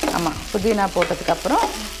பண்ணிட்டு இருக்கோம். ஆமாம், புதினா போட்டதுக்கப்புறம்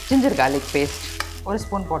ஜிஞ்சர் கார்லிக் பேஸ்ட் 1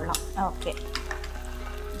 ஸ்பூன் போடலாம். ஓகே.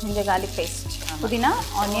 ஜிஞ்சர் கார்லிக் பேஸ்ட், புதினா,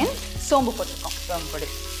 ஆனியன், சோம்பு போட்டிருக்கோம். சோம்பு பொடி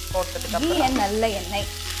போட்டதுக்கப்புறம் நல்ல எண்ணெய்.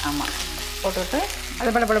 ஆமாம், போட்டுவிட்டு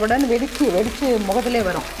அது படபடன்னு வெடிச்சு முகத்திலே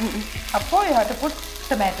வரும். அப்போது you have to put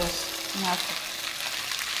tomatoes.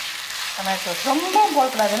 ரொம்ப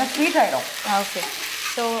போடக்கூடாது, ஏன்னா ஸ்வீட் ஆகிடும். ஓகே.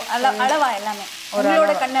 ஸோ அளவா எல்லாமே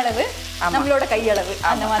உங்களோட கண்ணளவு, நம்மளோட கையளவு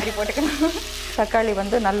அந்த மாதிரி போட்டுக்கணும். தக்காளி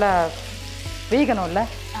வந்து நல்லா வேகணும்ல,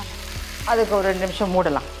 அதுக்கு ஒரு 2 நிமிஷம்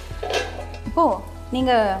மூடலாம். இப்போது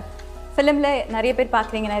நீங்கள் ஃபிலிமில் நிறைய பேர்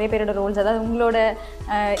பார்க்குறீங்க, நிறைய பேரோட ரோல்ஸ், அதாவது உங்களோட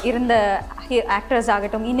இருந்த ஆக்டர்ஸ்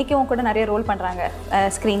ஆகட்டும், இன்றைக்கும் கூட நிறைய ரோல் பண்ணுறாங்க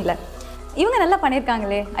ஸ்க்ரீனில். இவங்க நல்லா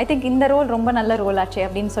பண்ணியிருக்காங்களே, ஐ திங்க் இந்த ரோல் ரொம்ப நல்ல ரோல் ஆச்சு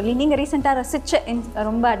அப்படின்னு சொல்லி நீங்கள் ரீசெண்டாக ரசிச்சு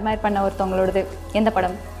ரொம்ப அட்மையர் பண்ண ஒருத்தவங்களோடது எந்த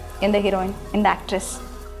படம், எந்த ஹீரோயின், எந்த ஆக்ட்ரஸ்?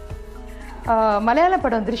 மலையாள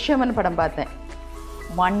படம் திருஷ்யமன் படம் பார்த்தேன்.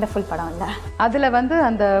 வண்டர்ஃபுல் படம் இல்லை? அதில் வந்து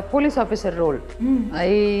அந்த police officer role,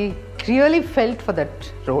 I really felt for that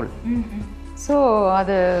role. So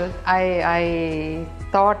அது ஐ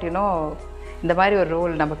தாட் யூனோ இந்த மாதிரி ஒரு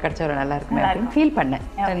ரோல் நமக்கு கிடச்ச ஒரு நல்லா இருக்குமே அப்படின்னு ஃபீல் பண்ணேன்.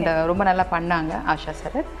 அண்ட் ரொம்ப நல்லா பண்ணாங்க Asha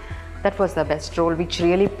sir. That was the best role which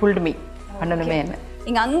really pulled me. பண்ணணுமே என்ன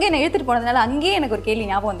நீங்கள் அங்கே என்ன எடுத்துகிட்டு போனதுனால அங்கேயே எனக்கு ஒரு கேள்வி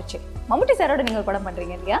ஞாபகம் வந்துச்சு. மம்முட்டி சாரோட நீங்கள் ஒரு படம்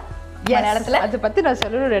பண்ணுறீங்க இல்லையா மலையாளத்தில்? அதை பற்றி நான்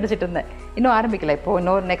சொல்லணும்னு நினச்சிட்டு இருந்தேன். இன்னும் ஆரம்பிக்கல. இப்போது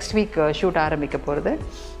இன்னொரு நெக்ஸ்ட் வீக் ஷூட் ஆரம்பிக்க போகிறது.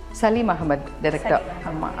 சலீம் அகமத் டைரக்டர்.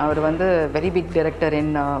 ஆமாம், அவர் வந்து very big director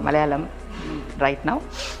in Malayalam right now.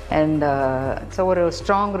 And so ஒரு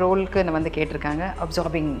ஸ்ட்ராங் ரோலுக்கு என்னை வந்து கேட்டிருக்காங்க.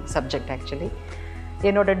 Absorbing subject actually.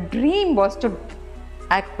 என்னோட dream was to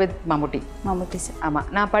act with Mammootty sir. ஆமாம்,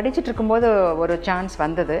 நான் படிச்சுட்டு இருக்கும்போது ஒரு சான்ஸ்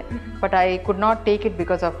வந்தது. But I could not take it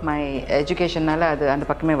because of my எஜுகேஷனால் அது அந்த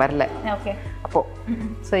பக்கமே வரல. ஓகே. அப்போது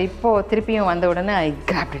ஸோ இப்போது திருப்பியும் வந்த உடனே ஐ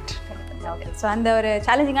கிராப்ட் இட். ஓகே. ஸோ அந்த ஒரு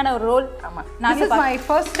சேலஞ்சிங்கான ஒரு ரோல். ஆமாம், this is my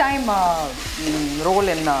first time role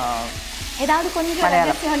in ஏதாவது கொஞ்சம்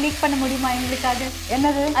ரகசியம் லீக் பண்ண முடியுமா எங்களுக்காக?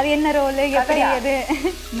 என்னது? அது என்ன ரோல், எப்படி அது?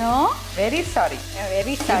 No, very sorry,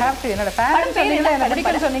 very sorry. Have to. என்னோட ஃபேன் சொன்னீங்களே, எனக்கு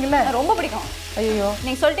பிடிக்கும்னு சொன்னீங்களே. ரொம்ப பிடிக்கும். ஐயோ,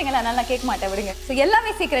 நீங்க சொல்லிட்டீங்களா, நல்லா கேட்க மாட்டேன் விடுங்க. ஸோ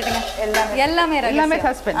எல்லாமே சீக்ரெட்டுங்க, எல்லாமே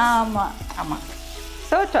சஸ்பென்ஸ். ஆமா ஆமா.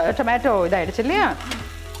 ஸோ டொமேட்டோ இதாகிடுச்சு இல்லையா?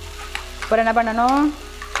 அப்புறம் என்ன பண்ணணும்?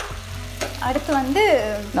 அடுத்து வந்து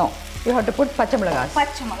no, you have to put பச்சை மிளகாய்.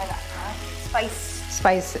 பச்சை மிளகாய்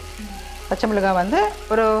ஸ்பைஸ். பச்சை மிளகாய் வந்து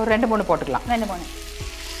ஒரு 2-3 போட்டுக்கலாம். 2-3.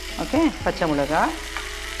 ஓகே, பச்சை மிளகாய்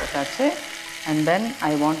போட்டாச்சு. And then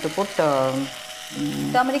I want to put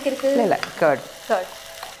turmeric இருக்கு. இல்லை கர்ட்.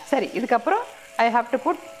 சரி, இதுக்கப்புறம் I have to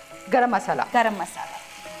put garam masala.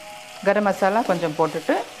 Garam masala கொஞ்சம்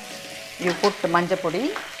போட்டுட்டு யூ புட் மஞ்சப்பொடி,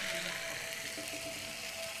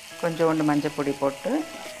 கொஞ்சோண்டு மஞ்சப்பொடி போட்டு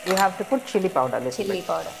you have to put chilli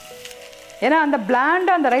powder. ஏன்னா அந்த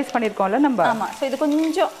பிளாண்டாக அந்த ரைஸ் பண்ணியிருக்கோம்ல நம்ம. ஆமாம். ஸோ இது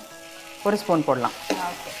கொஞ்சம் 1 ஸ்பூன் போடலாம்.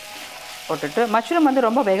 ஓகே. போட்டுட்டு மஷ்ரூம் வந்து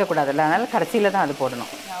ரொம்ப வேகக்கூடாதுல்ல, அதனால் கடைசியில் தான் அது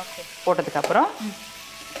போடணும். ஓகே. போட்டதுக்கப்புறம்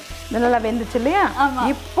நல்லா வெந்துச்சு இல்லையா?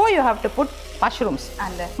 இப்போ you have to put mushrooms.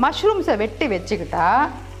 அந்த மஷ்ரூம்ஸை வெட்டி வச்சுக்கிட்டா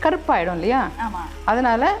கருப்பாயிடும் இல்லையா? ஆமாம்.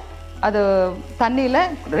 அதனால் அது தண்ணியில்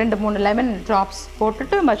 2-3 லெமன் ட்ராப்ஸ்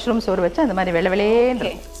போட்டுட்டு மஷ்ரூம்ஸ் ஊற வச்சு அந்த மாதிரி வெள்ளை.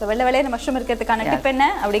 ஸோ வெள்ளை மஷ்ரூம் இருக்கிறதுக்கான டிப் என்ன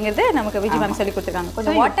அப்படிங்கிறது நமக்கு விஜி மேம் சொல்லி கொடுத்துருக்காங்க.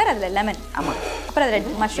 கொஞ்சம் வாட்டர், அதில் லெமன். ஆமாம். அப்புறம் அதில்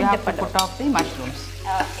mushroom tip put of the mushrooms.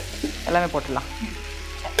 Okay, எல்லாமே போட்டுடலாம்.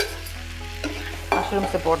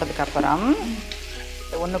 மஷ்ரூம்ஸை போட்டதுக்கப்புறம்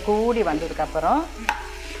ஒன்று கூடி வந்ததுக்கப்புறம்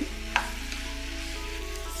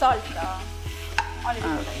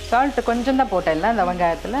சால்ட்டு கொஞ்சம் தான் போட்டேன் இல்லை அந்த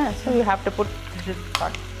வெங்காயத்தில். So you have to put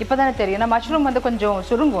salt. இப்போ தானே தெரியும், ஏன்னா மஷ்ரூம் வந்து கொஞ்சம்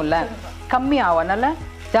சுருங்கும்ல, கம்மி ஆகும். அதனால்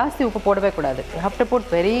ஜாஸ்தி உப்பு போடவே கூடாது. You have to put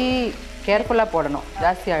very கேர்ஃபுல்லாக போடணும்,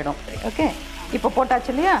 ஜாஸ்தி ஆகிடும். ஓகே, இப்போ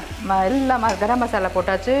போட்டாச்சு இல்லையா? எல்லாம் கரம் மசாலா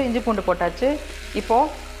போட்டாச்சு, இஞ்சி பூண்டு போட்டாச்சு.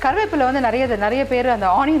 இப்போது கருவேப்பிலை வந்து நிறைய பேர் அந்த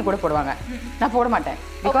ஆனியன் கூட போடுவாங்க. நான் போட மாட்டேன்,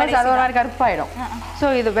 பிகாஸ் அது ஒரு மாதிரி கருப்பாயிடும். ஸோ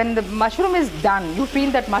இது when the mushroom is done, you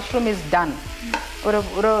feel that mushroom is done, ஒரு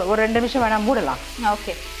 2 நிமிஷம் வேணால் மூடலாம்.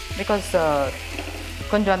 ஓகே, பிகாஸ்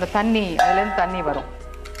கொஞ்சம் அந்த அதுலேருந்து தண்ணி வரும்.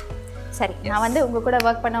 சரி, நான் வந்து உங்கள் கூட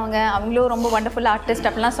ஒர்க் பண்ணவங்க, அவங்களும் ரொம்ப வண்டர்ஃபுல் ஆர்டிஸ்ட்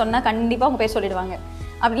அப்படிலாம் சொன்னால் கண்டிப்பாக அவங்க பேர் சொல்லிடுவாங்க.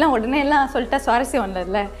 அப்படிலாம் உடனே எல்லாம் சொல்லிட்டா சுவாரஸ்யம்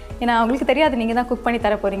இல்லை. ஏன்னா அவங்களுக்கு தெரியாது நீங்கள் தான் குக் பண்ணி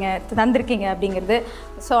தர போகிறீங்க, தந்திருக்கீங்க அப்படிங்கிறது.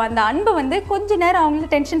 ஸோ அந்த அன்பை வந்து கொஞ்சம் நேரம்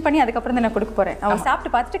அவங்களுக்கு டென்ஷன் பண்ணி அதுக்கப்புறம் தான் நான் கொடுக்க போகிறேன். அவங்க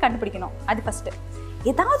சாப்பிட்டு பார்த்துட்டு கண்டுபிடிக்கணும். அது ஃபஸ்ட்டு.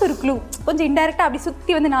 ஏதாவது ஒரு க்ளூ கொஞ்சம் இன்டெரக்டாக அப்படி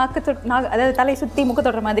சுற்றி வந்து அதாவது தலையை சுற்றி முக்க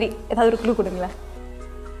தொடுற மாதிரி ஏதாவது ஒரு க்ளூ கொடுங்களேன்.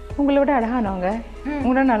 உங்களை விட அழகானவங்க,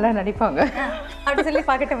 உங்களோட நல்லா நடிப்பாங்க அப்படி சொல்லி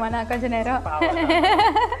பார்க்கட்டுமா நான் கொஞ்ச நேரம்?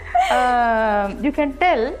 You can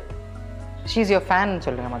tell she's your fan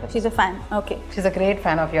சொல்லுங்கள் mother. She's a fan. Okay, she's a great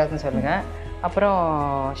fan of யோர்ஸ்னு சொல்லுங்கள். அப்புறம்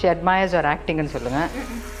ஷி அட்மயர்ஸ் யுவர் ஆக்டிங்னு சொல்லுங்கள்.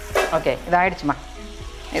 ஓகே, இது ஆயிடுச்சுமா.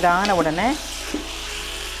 இதான உடனே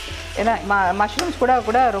ஏன்னா மஷ்ரூம்ஸ்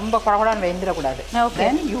கூட ரொம்ப குழகுடான்னு வெந்துடக்கூடாது. Okay,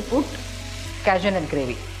 then you put cashew nut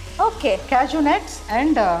gravy. Okay, cashew nuts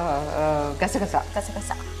and கசகசா.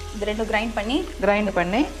 இது ரெண்டும் கிரைண்ட்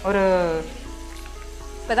பண்ணி ஒரு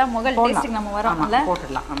இப்போதான் முதல் டேஸ்டிங் நம்ம வரோம்ல,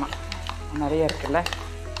 போட்டுடலாம். ஆமாம், நிறைய இருக்குல்ல.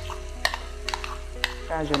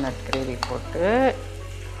 cashew nut gravy போட்டு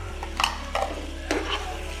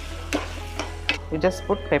you just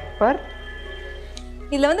put pepper.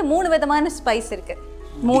 இதில் வந்து 3 விதமான ஸ்பைஸ் இருக்குது.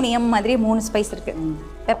 3 M மாதிரி 3 ஸ்பைஸ் இருக்குது.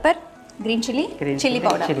 Pepper, green chilli, chilli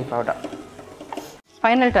powder.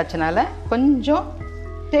 Final டச்னால கொஞ்சம்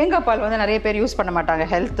தேங்காய் பால் வந்து நிறைய பேர் யூஸ் பண்ண மாட்டாங்க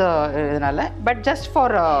ஹெல்த் இதனால. பட் ஜஸ்ட்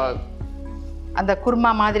ஃபார் அந்த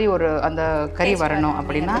குருமா மாதிரி ஒரு அந்த கறி வரணும்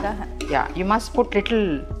அப்படின்னா யூ மஸ்ட் புட் லிட்டில்.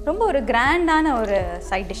 ரொம்ப ஒரு கிராண்டான ஒரு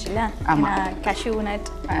சைட் டிஷ் இல்லை? ஆமாம், கேஷ்யூ நட்,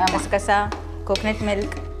 கசகசா, கோகனட்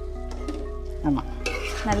மில்க். ஆமாம்,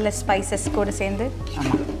 நல்ல ஸ்பைசஸ் கூட சேர்ந்து.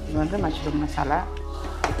 ஆமாம், இது வந்து மஷ்ரூம் மசாலா.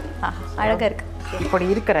 அழகாக இருக்குது. இப்படி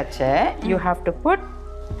இருக்கிறச்ச யூ ஹாவ் டு புட்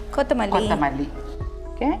கொத்தமல்லி.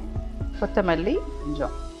 ஓகே, கொத்தமல்லி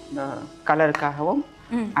கொஞ்சம் இந்த கலருக்காகவும்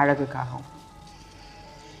அழகுக்காகவும்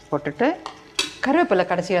போட்டுட்டு கருவேப்பிலை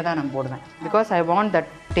கடைசியாக தான் நான் போடுவேன். Because I want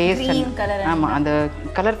that taste. ஆமாம், அந்த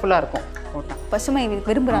கலர்ஃபுல்லாக இருக்கும். போட்டேன் பசுமை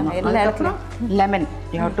விரும்புகிறாங்க எல்லா இடத்துலையும். Lemon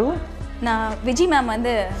you have to. நான் விஜி மேம்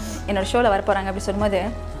வந்து என்னோடய ஷோவில் வர போகிறாங்க அப்படி சொல்லும்போது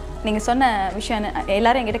நீங்கள் சொன்ன விஷயம்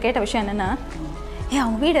எல்லோரும் என்கிட்ட கேட்ட விஷயம் என்னென்னா,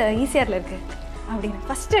 அவங்க வீடு ஈசிஆரில் இருக்குது அப்படின்னு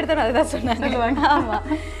ஃபஸ்ட்டு எடுத்தோம் அதுதான் சொன்னாங்க. ஆமாம்,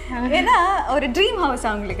 ஏன்னா ஒரு ட்ரீம் ஹவுஸ்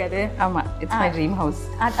அவங்களுக்கு அது. ஆமாம், இட்ஸ் மை ட்ரீம் ஹவுஸ்.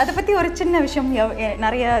 அதை பற்றி ஒரு சின்ன விஷயம்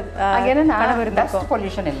நிறைய கனவு இருக்கும்.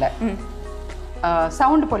 பொல்யூஷன் இல்லை,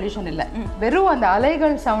 சவுண்ட் பொல்யூஷன் இல்லை, வெறும் அந்த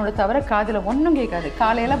அலைகள் சவுண்டு தவிர காதில் ஒன்றும் கேட்காது.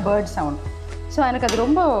 காலையில் பேர்ட் சவுண்ட். ஸோ எனக்கு அது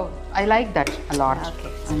ரொம்ப I like that a lot.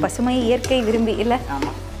 பசுமை இயற்கை விரும்பி இல்லை?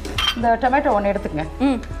 ஆமாம். இந்த டொமேட்டோ ஒன்று எடுத்துக்கங்க,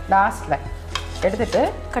 லாஸ்ட்டில் எடுத்துகிட்டு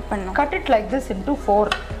கட் பண்ணணும். Cut it like this into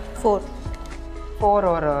 4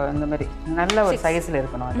 4 ஒரு இந்த மாதிரி நல்ல ஒரு சைஸில்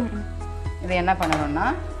இருக்கணும் அது. இது என்ன பண்ணணும்னா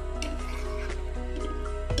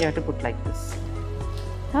you have to put like this.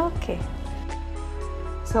 Okay.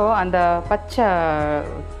 So அந்த பச்சை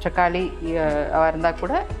தக்காளி இருந்தால்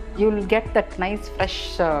கூட you will get that nice fresh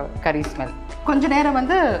curry smell. கொஞ்ச நேரம்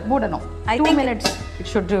வந்து மூடணும். 2 minutes it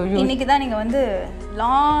should do. இன்னைக்கு தான் நீங்கள் வந்து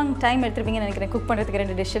லாங் டைம் எடுத்துருப்பீங்கன்னு நினைக்கிறேன் குக் பண்ணுறதுக்கு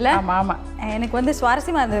 2 டிஷ்ஷில். ஆமாம் ஆமாம். எனக்கு வந்து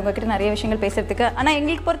சுவாரஸ்யமாக இருந்தது உங்ககிட்ட நிறைய விஷயங்கள் பேசுறதுக்கு. ஆனால்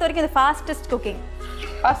எங்களுக்கு பொறுத்த வரைக்கும் இது ஃபாஸ்டஸ்ட் குக்கிங்.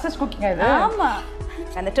 அது ஆமாம்.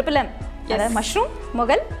 அந்த ட்ரிபிள் எம், அதாவது மஷ்ரூம்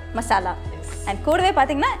முகல் மசாலா அண்ட் கூடவே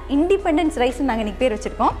பார்த்தீங்கன்னா இண்டிபெண்டன்ஸ் ரைஸ்ன்னு நாங்கள் இன்றைக்கி பேர்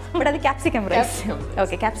வச்சுருக்கோம். பட் அது capsicum rice.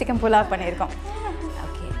 Okay, capsicum pulao பண்ணியிருக்கோம்.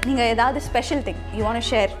 ஓகே, நீங்கள் ஏதாவது special thing you want to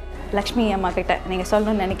share Lakshmi அம்மா கிட்ட நீங்கள்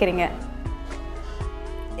சொல்லணும்னு நினைக்கிறீங்க?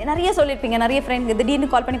 நிறைய சொல்லியிருப்பீங்க, நிறைய ஃப்ரெண்ட் திடீர்னு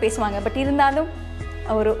கால் பண்ணி பேசுவாங்க. பட் இருந்தாலும்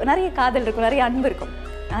ஒரு நிறைய காதல் இருக்கும், நிறைய அன்பு இருக்கும்.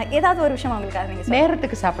 ஏதாவது ஒரு விஷயம் அவங்களுக்காக நீங்கள்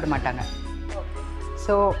நேரத்துக்கு சாப்பிட மாட்டாங்க.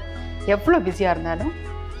 ஸோ எவ்வளோ பிஸியாக இருந்தாலும்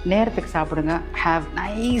நேரத்துக்கு சாப்பிடுங்க. Have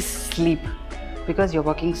nice sleep because you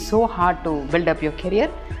working so hard to build up your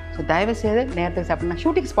career. So தயவு செய்து நேரத்துக்கு சாப்பிடுங்க.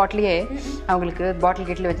 ஷூட்டிங் ஸ்பாட்லேயே அவங்களுக்கு பாட்டில்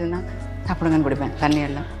கேட்டில் வச்சுருந்தா சாப்பிடுங்கன்னு குடிப்பேன். தண்ணி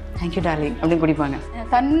எல்லாம் தேங்க்யூ டார்லிங் அப்படின்னு குடிப்பாங்க.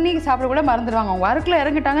 தண்ணி சாப்பிட கூட மறந்துடுவாங்க. அவங்க ஒர்க்கில்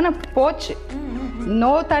இறங்கிட்டாங்கன்னா போச்சு.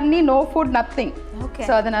 நோ தண்ணி, நோ ஃபுட், நத்திங்.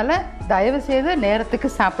 ஸோ அதனால் தயவு செய்து நேரத்துக்கு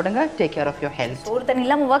சாப்பிடுங்க. Take care of your health. ஒரு தண்ணி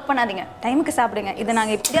இல்லாமல் ஒர்க் பண்ணாதீங்க, டைமுக்கு சாப்பிடுங்க. இதை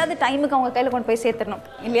நாங்கள் எப்படியாவது டைமுக்கு அவங்க கையில் கொண்டு போய் சேர்த்துடணும்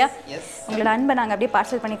இல்லையா? உங்களோட அன்பை நாங்கள் அப்படியே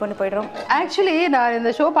பார்சல் பண்ணி கொண்டு போயிடுறோம். ஆக்சுவலி நான்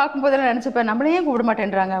இந்த ஷோ பார்க்கும்போதெல்லாம் நினச்சிப்பேன் நம்மளே ஏன் கூப்பிட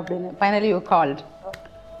மாட்டேன்றாங்க அப்படின்னு. Finally you called.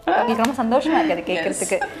 உங்களுக்கு ரொம்ப சந்தோஷமாக இருக்குது அது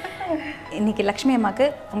கேட்குறதுக்கு. இன்னைக்கு லக்ஷ்மி அம்மாவுக்கு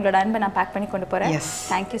உங்களோட அன்பை நான் பேக் பண்ணி கொண்டு போகிறேன்.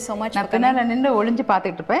 Thank you so much. நான் பின்னால் நின்று ஒளிஞ்சு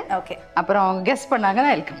பார்த்துக்கிட்டு இருப்பேன். ஓகே, அப்புறம் அவங்க கெஸ்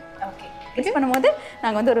பண்ணாங்கன்னா வெல்கம். ஓகே, கெஸ் பண்ணும்போது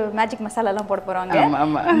நாங்கள் வந்து ஒரு மேஜிக் மசாலாலாம் போட போகிறோங்க.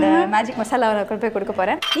 அந்த மேஜிக் மசாலாவை கொண்டு போய் கொடுக்க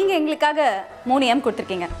போகிறேன். நீங்கள் எங்களுக்காக 3 M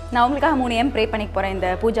கொடுத்துருக்கீங்க. நான் உங்களுக்காக 3 M ப்ரே பண்ணிக்க போகிறேன் இந்த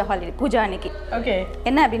பூஜா அன்னைக்கு. ஓகே,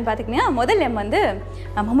 என்ன அப்படின்னு பார்த்துக்கிட்டீங்கன்னா முதல் M வந்து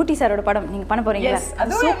மம்முட்டி சாரோட படம் நீங்கள் பண்ண போகிறீங்களா?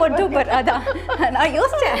 Super duper. அதான் நான்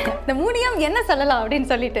யோசித்தேன் இந்த 3 M என்ன சொல்லலாம் அப்படின்னு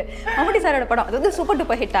சொல்லிட்டு. மம்முட்டி சாரோட படம் அது வந்து சூப்பர்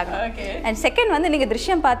டூப்பர் ஹிட் ஆகும். அண்ட் செகண்ட் வந்து நீங்கள்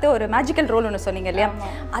திருஷ்யம் பார்த்து ஒரு மேஜிக்கல் ரோல் ஒன்று சொன்னீங்க இல்லையா?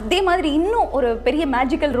 அதே மாதிரி இன்னும் ஒரு பெரிய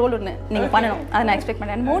மேஜிக்கல் ரோல் ஒன்று நீங்கள் பண்ணணும். அதை நான் எக்ஸ்பெக்ட்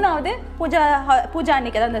பண்ணேன். மூணாவது பூஜா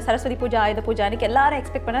அன்னைக்கு, அதாவது இந்த சரஸ்வதி பூஜா ஆயுத பூஜா அன்னைக்கு எல்லாரும்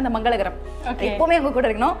எக்ஸ்பெக்ட் பண்ண அந்த மங்களகரம் எப்பவுமே உங்க கூட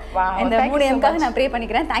இருக்கணும். இந்த 3 Mக்காக நான் ப்ரே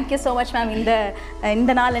பண்ணிக்கிறேன். Thank you so much ma'am.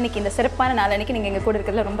 இந்த நாள் அன்னைக்கு, இந்த சிறப்பான நாள் அன்னைக்கு நீங்கள் எங்கள் கூட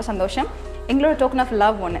இருக்கிறதுல ரொம்ப சந்தோஷம். எங்களோட டோக்கன் ஆஃப்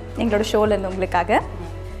லவ் ஒன்று எங்களோட ஷோல இருந்து உங்களுக்காக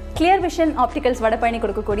கிளியர் விஷன் ஆப்டிகல்ஸ் வடபழனி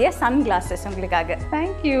கொடுக்கக்கூடிய சன் கிளாஸஸ் உங்களுக்காக.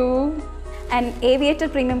 Thank you. And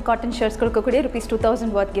Aviator premium cotton shirts கொடுக்கக்கூடிய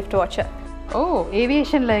 ₹2000 வர்த் கிஃப்ட் வாட்சர். ஓ,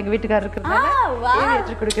 ஏவியேஷன்ல எங்க வீட்டுக்காரர் இருக்கிறதால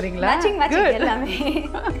ஏவியேட்டர் கொடுக்குறீங்களா? மேட்சிங் எல்லாமே.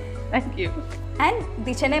 Thank you. And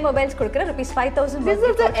the Chennai Mobiles கொடுக்கிற ₹5,000. This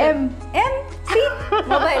is the M. See,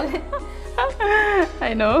 mobile.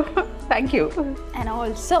 I know. Thank you. And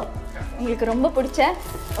also உங்களுக்கு ரொம்ப பிடிச்ச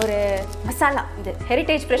ஒரு மசாலா, இந்த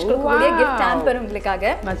ஹெரிடேஜ் ஃப்ரெஷ் கொடுக்கக்கூடிய கிஃப்ட் ஹாம்பர்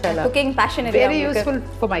உங்களுக்காக. Masala cooking fashion very useful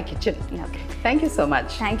for my kitchen. Okay. Thank you so much.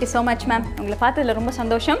 Thank you so much ma'am. உங்களை பார்த்ததுல ரொம்ப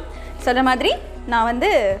சந்தோஷம். சொல்ற மாதிரி நான்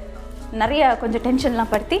வந்து நிறைய கொஞ்சம்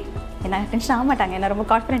டென்ஷன்லாம் படுத்தி, என்ன டென்ஷன் ஆக மாட்டாங்க, என்ன ரொம்ப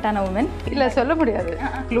கான்ஃபிடென்ட்டான உமன். இல்லை சொல்ல முடியாது.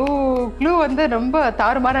 க்ளூ வந்து ரொம்ப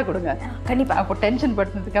தாறுமாறாக கொடுங்க கண்டிப்பாக. அப்போ டென்ஷன்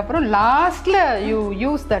படுத்ததுக்கு அப்புறம் லாஸ்ட்ல யூ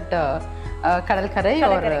யூஸ் தட் கடற்கரை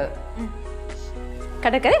ஒரு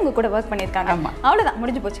கடற்கரை உங்க கூட ஒர்க் பண்ணியிருக்காங்க. அவ்வளோதான்,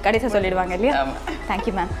 முடிஞ்சு போச்சு, கடைசியாக சொல்லிடுவாங்க இல்லையா?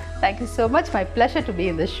 Thank you ma'am. Thank you so much. My pleasure to be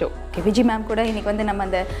in this show. Okay, Viji ma'am கூட இன்னைக்கு வந்து நம்ம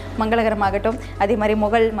அந்த மங்களகரம் ஆகட்டும், அதே மாதிரி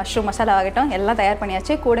முகல் மஷ்ரூம் மசாலா ஆகட்டும் எல்லாம் தயார்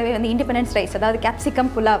பண்ணியாச்சு. கூடவே வந்து இண்டிபெண்டன்ஸ் ரைஸ், அதாவது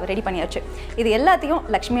கேப்சிகம் புலாவ் ரெடி பண்ணியாச்சு. இது எல்லாத்தையும்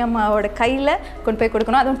லக்ஷ்மி அம்மாவோட கையில் கொண்டு போய்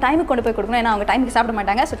கொடுக்கணும். அதுவும் டைமுக்கு கொண்டு போய் கொடுக்கணும். ஏன்னா அவங்க டைமுக்கு சாப்பிட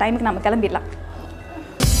மாட்டாங்க. ஸோ டைமுக்கு நம்ம கிளம்பிடலாம்.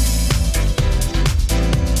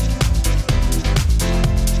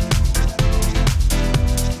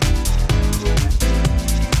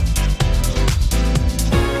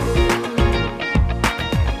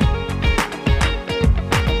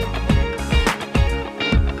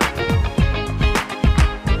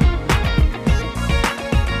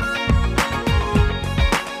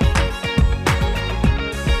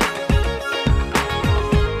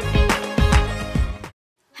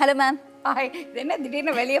 Hello ma'am. என்ன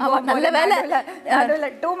திடீர்னு வெளியே போக? நல்ல வேலை,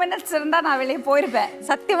 2 minutes இருந்தால் நான் வெளியே போயிருப்பேன்.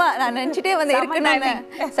 சத்தியமா நான் நினச்சிட்டே வந்து இருக்குன்னு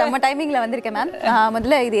செம்ம டைமிங்கில் வந்திருக்கேன் மேம்.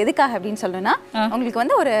 முதல்ல இது எதுக்காக அப்படின்னு சொல்லணும்னா, உங்களுக்கு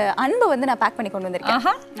வந்து ஒரு அன்பு வந்து நான் பேக் பண்ணி கொண்டு வந்திருக்கேன்.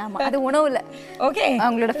 ஆமாம், அது உணவில். ஓகே,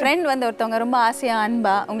 அவங்களோட ஃப்ரெண்ட் வந்து ஒருத்தவங்க ரொம்ப ஆசையாக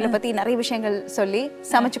அன்பா உங்களை பற்றி நிறைய விஷயங்கள் சொல்லி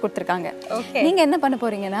சமைச்சு கொடுத்துருக்காங்க. நீங்கள் என்ன பண்ண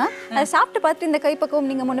போறீங்கன்னா, அதை சாப்பிட்டு பார்த்துட்டு இந்த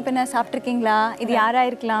கைப்பக்குவம் நீங்கள் முன்ன பின்ன சாப்பிட்ருக்கீங்களா, இது யாரா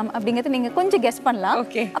இருக்கலாம் அப்படிங்கிறது நீங்கள் கொஞ்சம் கெஸ் பண்ணலாம்.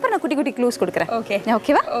 அப்புறம் நான் குட்டி குட்டி க்ளூஸ் கொடுக்குறேன்.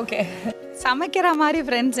 ஓகேவா? ஓகே. சமைக்கிற மாதிரி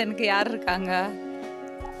ஃப்ரெண்ட்ஸ் எனக்கு யார் இருக்காங்க?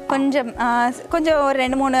 கொஞ்சம் ஒரு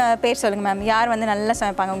 2-3 பேர் சொல்லுங்க மேம். யார் வந்து நல்லா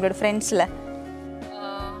சமைப்பாங்க உங்களோட ஃப்ரெண்ட்ஸில்?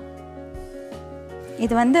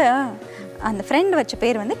 இது வந்து அந்த ஃப்ரெண்ட் வச்ச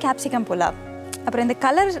பேர் வந்து கேப்சிகம் புலாவ். அப்புறம் இந்த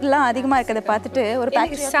கலர்லாம் அதிகமாக இருக்கிறத பார்த்துட்டு ஒரு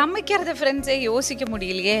சமைக்கிறத ஃப்ரெண்ட்ஸே யோசிக்க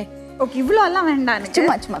முடியலையே. ஓகே, இவ்வளோ எல்லாம் வேண்டாம்,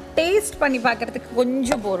 சும்மா டேஸ்ட் பண்ணி பார்க்கறதுக்கு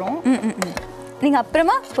கொஞ்சம் போகிறோம். நீங்கள்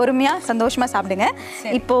அப்புறமா பொறுமையாக சந்தோஷமாக சாப்பிடுங்க.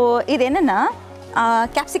 இப்போது இது என்னென்னா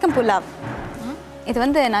கேப்சிகம் புலாவ். இது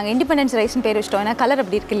வந்து நாங்கள் இண்டிபெண்டன்ஸ் ரைஸ்னு பேர் வச்சிட்டோம். ஏன்னா கலர்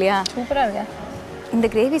அப்படி இருக்கு இல்லையா, சூப்பராக இருக்கு. இந்த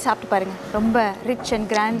கிரேவி சாப்பிட்டு பாருங்க, ரொம்ப rich and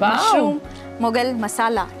grand. Mushroom, Mughal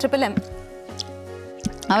masala, triple M.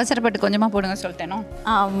 அவசரப்பட்டு கொஞ்சமாக போடுங்க சொல்லிட்டேனோ.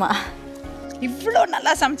 ஆமாம், இவ்வளோ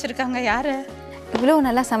நல்லா சமைச்சிருக்காங்க. யார் இவ்வளோ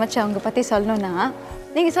நல்லா சமைச்சவங்க பற்றி சொல்லணும்னா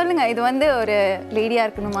நீங்கள் சொல்லுங்கள். இது வந்து ஒரு லேடியாக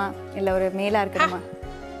இருக்கணுமா இல்லை ஒரு மேலாக இருக்கணுமா?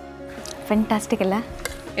 ஃபென்டாஸ்டிக் இல்லை?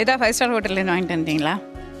 ஏதாவது 5 ஸ்டார் ஹோட்டல்லேருந்து வாங்கிட்டு வந்தீங்களா?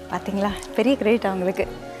 பார்த்தீங்களா, பெரிய கிரெடிட் அவங்களுக்கு.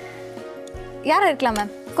 யாராக இருக்கலாம்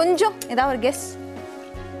மேம்? கொஞ்சம் ஏதாவது ஒரு கெஸ்.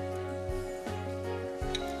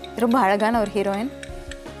 ரொம்ப அழகான ஒரு ஹீரோயின்.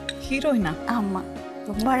 ஹீரோயினா? ஆமாம்,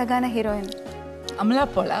 ரொம்ப அழகான ஹீரோயின். அமலா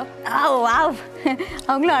போலா? வாவ்,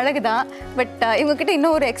 அவங்களும் அழகு தான். பட் இவங்ககிட்ட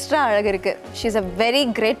இன்னும் ஒரு எக்ஸ்ட்ரா அழகு இருக்குது. She is a very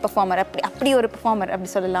great performer. அப்படி ஒரு பர்ஃபார்மர் அப்படி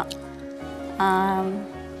சொல்லலாம்.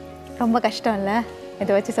 ரொம்ப கஷ்டம் இல்லை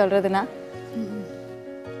இதை வச்சு சொல்கிறதுனா.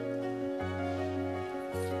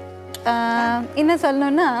 என்ன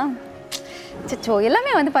சொல்லணும்னா, சச்சோ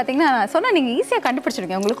எல்லாமே வந்து பார்த்தீங்கன்னா சொன்னால் நீங்கள் ஈஸியாக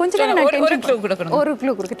கண்டுபிடிச்சிருக்கீங்க. உங்களுக்கு கொஞ்சம் நேரம் ஒரு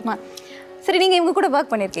க்ளூ கொடுக்கட்டுமா? சரி, நீங்கள் இவங்க கூட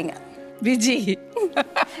ஒர்க் பண்ணியிருக்கீங்க. Viji.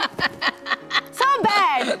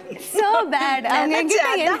 So bad.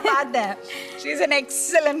 She is an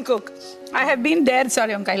excellent cook. I have been there.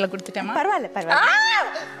 Sorry, உங்க கையில கொடுத்துட்டேமா? பரவாயில்ல.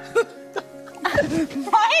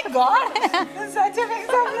 My God, such a big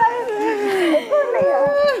surprise.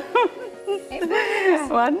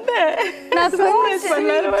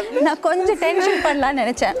 நான் கொஞ்சம் டென்ஷன் பண்ணலாம்னு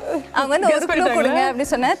நினைச்சேன். அவங்க வந்து ஒரு க்ளூ கொடுங்க அப்படி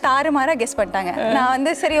சொன்னேன். தாறுமாறா கெஸ் பண்ணிட்டாங்க. நான்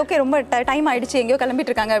வந்து சரி ஓகே ரொம்ப டைம் ஆயிடுச்சு, எங்கேயோ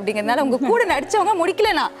கிளம்பிட்டு இருக்காங்க அப்படிங்கிறதுனால உங்க கூட நடிச்சவங்க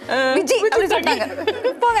முடிக்கலனா விஜி அப்படி சொல்லிட்டாங்க.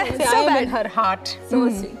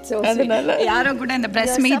 யாரோ கூட இந்த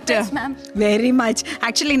press meet very much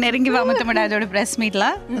actually நெருங்கி வாமத்தமிடாதோட பிரஸ் மீட்ல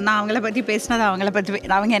நான் அவங்கள பத்தி பேசினது,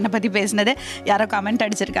 அவங்க என்ன பத்தி பேசினது யாரோ கமெண்ட்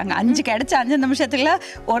அடிச்சிருக்காங்க. 5 கிடைச்ச 5 நிமிஷத்துல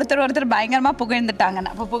ஒருத்தர் பயங்கரமா புகழ்ந்துட்டாங்க.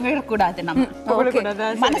 அப்ப புகழக்கூடாது, நம்ம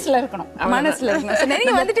மனசுல இருக்கணும்.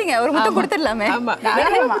 நெருங்கி வந்துட்டீங்க, ஒரு முத்தம் கொடுத்துடலாமே.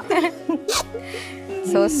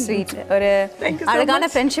 So sweet. ஒரு அழகான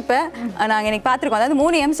ஃப்ரெண்ட்ஷிப்பை நாங்கள் இன்னைக்கு பார்த்துருக்கோம். அதாவது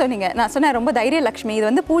 3 M சொன்னீங்க. நான் சொன்னேன் ரொம்ப தைரிய லக்ஷ்மி. இது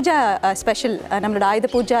வந்து பூஜா ஸ்பெஷல், நம்மளோட ஆயுத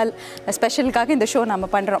பூஜா ஸ்பெஷலுக்காக இந்த ஷோ நம்ம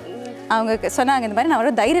பண்ணுறோம். அவங்க சொன்னாங்க இந்த மாதிரி நான் ஒரு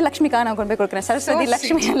தைரிய லக்ஷ்மிக்காக நான் கொண்டு போய் கொடுக்குறேன், சரஸ்வதி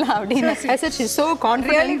லக்ஷ்மி எல்லாம் அப்படின்னு. So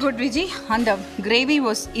really good Viji. அந்த கிரேவி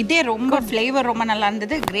வாஸ் இதே ரொம்ப ஃப்ளேவர் ரொம்ப நல்லா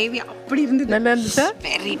இருந்தது. கிரேவி அப்படி இருந்தது, நல்லா இருந்துச்சு.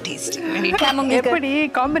 Very taste. எப்படி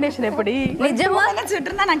காம்பினேஷன் எப்படி? நிஜமா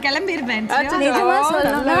நினைச்சிட்டு நான் கிளம்பிடுவேன். நிஜமா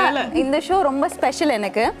சொல்லணும்னா இந்த ஷோ ரொம்ப ஸ்பெஷல்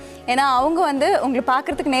எனக்கு. ஏன்னா அவங்க வந்து உங்களை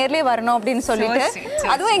பார்க்கறதுக்கு நேர்லயே வரணும் அப்படின்னு சொல்லிட்டு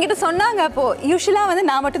அதுவும் என்கிட்ட சொன்னாங்க. அப்போ யூஸ்வலா வந்து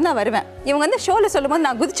நான் மட்டும்தான் வருவேன். இவங்க வந்து ஷோல சொல்லும்போது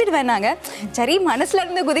நான் குதிச்சிடுவேன். நாங்க சரி மனசுல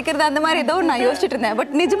இருந்து குதிக்கிறது அந்த மாதிரி ஏதோ நான் யோசிச்சுட்டு இருந்தேன்.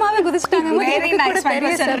 பட் நிஜமாவே குதிச்சிட்டாங்க.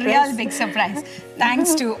 Real big surprise.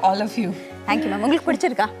 Thanks to all of you. Thank you ma'am. உங்களுக்கு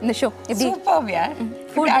பிடிச்சிருக்கா இந்த ஷோ? எப்படி? சூப்பர் யார்.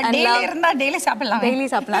 டெய்லி இருந்தா டெய்லி சாப்பிடலாம்.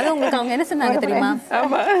 அது உங்களுக்கு அவங்க என்ன சொன்னாங்க தெரியுமா?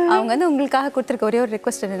 அவங்க வந்து உங்களுக்காக கொடுத்துருக்க ஒரே ஒரு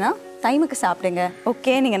ரிக்வெஸ்ட் என்னன்னா, டைமுக்கு சாப்பிடுங்க.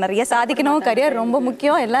 ஓகே, நீங்க நிறைய சாதிக்கணும், கரியர் ரொம்ப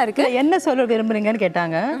முக்கியம், எல்லாம் இருக்கு. என்ன சொல்ல விரும்புறீங்கன்னு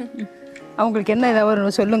கேட்டாங்க. அவங்களுக்கு என்ன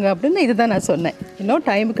ஏதாவது சொல்லுங்க அப்படின்னு இதுதான் நான் சொன்னேன். இன்னும்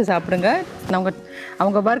டைமுக்கு சாப்பிடுங்க.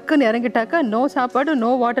 அவங்க ஒர்க்குன்னு இறங்கிட்டாக்கா நோ சாப்பாடு நோ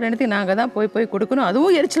வாட்டர் எடுத்து நாங்கள் தான் போய் கொடுக்கணும்.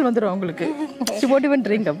 அதுவும் எரிச்சல் வந்துடும் அவங்களுக்கு.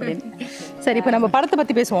 ட்ரிங்க் அப்படின்னு. சரி, இப்போ நம்ம படத்தை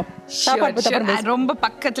பற்றி பேசுவோம். ரொம்ப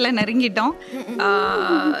பக்கத்தில் நெருங்கிட்டோம்.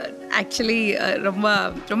 ஆக்சுவலி ரொம்ப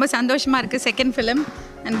ரொம்ப சந்தோஷமாக இருக்குது. Second film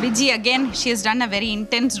and Viji again she has done a very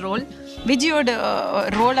intense role. விஜயோட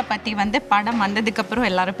ரோலை பற்றி வந்து படம் வந்ததுக்கப்புறம்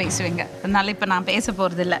எல்லாரும் பேசுவீங்க. அதனால இப்போ நான் பேச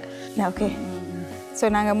போகிறதில்ல. ஓகே, ஸோ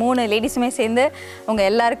நாங்கள் 3 லேடிஸுமே சேர்ந்து உங்கள்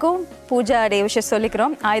எல்லாருக்கும் பூஜா டே விஷஸ்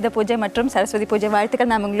சொல்லிக்கிறோம். ஆயுத பூஜை மற்றும் சரஸ்வதி பூஜை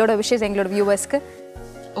வாழ்த்துக்கள். நான் உங்களோட விஷஸ் எங்களோட வியூவர்ஸ்க்கு.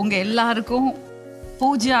 உங்கள் எல்லாருக்கும்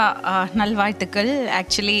பூஜா நல்வாழ்த்துக்கள்.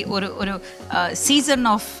 ஆக்சுவலி ஒரு சீசன்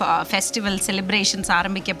ஆஃப் ஃபெஸ்டிவல் செலிப்ரேஷன்ஸ்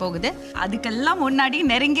ஆரம்பிக்க போகுது. அதுக்கெல்லாம் முன்னாடி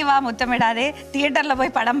நெருங்கி வா முத்தமிடாதே தியேட்டரில்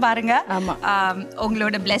போய் படம் பாருங்க.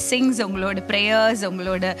 உங்களோட பிளெஸ்ஸிங்ஸ், உங்களோட ப்ரேயர்ஸ்,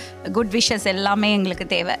 உங்களோட குட் விஷஸ் எல்லாமே எங்களுக்கு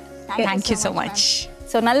தேவை. Thank you so much.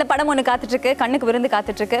 ஸோ நல்ல படம் ஒன்று காத்துட்ருக்கு, கண்ணுக்கு விருந்து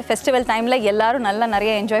காத்துட்ருக்கு. ஃபெஸ்டிவல் டைமில் எல்லாரும் நல்லா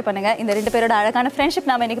நிறைய என்ஜாய் பண்ணுங்கள். இந்த 2 பேரோட அழகான ஃப்ரெண்ட்ஷிப்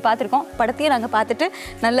நாம் இன்றைக்கி பார்த்துருக்கோம். படத்தையும் நாங்கள் பார்த்துட்டு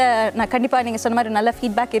நான் கண்டிப்பாக நீங்கள் சொன்ன மாதிரி நல்ல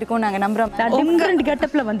ஃபீட்பேக் இருக்கும் நாங்கள் நம்புகிறோம். டிஃப்ரெண்ட்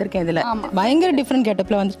கெட்டப்பில் வந்திருக்கேன். இதில் பயங்கர டிஃப்ரெண்ட்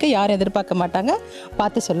கெட்டப்பில் வந்திருக்கேன். யாரும் எதிர்பார்க்க மாட்டாங்க.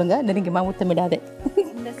 பார்த்து சொல்லுங்கள். நெருங்கிமா முத்தமிடாதே.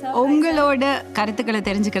 உங்களோட கருத்துக்களை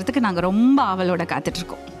தெரிஞ்சுக்கிறதுக்கு நாங்கள் ரொம்ப ஆவலோட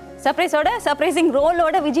காத்துட்ருக்கோம். சர்ப்ரைசிங்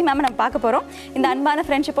ரோலோட விஜி மேம் நம்ம பார்க்க போகிறோம். இந்த அன்பான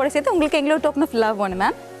ஃப்ரெண்ட்ஷிப்போட சேர்த்து உங்களுக்கு எங்களோட டோக்கன் ஆஃப் லவ் வேணும்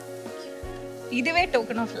மேம். இதுவே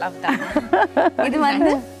டோக்கன் ஆஃப் லவ் தான். இது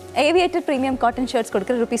வந்து ஏவியேட்டர் ப்ரீமியம் காட்டன் ஷர்ட்ஸ்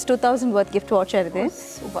கொடுக்குற ₹2000 worth gift voucher இது.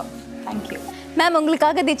 Super, thank you. மேம்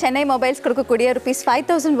உங்களுக்காக தி சென்னை மொபைல்ஸ் கொடுக்கக்கூடிய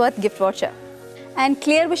 ₹5000 worth gift voucher. And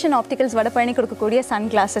clear vision opticals Vadapalani கொடுக்கக்கூடிய சன்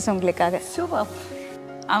கிளாஸஸ் உங்களுக்காக. சூப்பர்.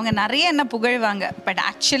 அவங்க நிறைய என்ன புகழ்வாங்க, but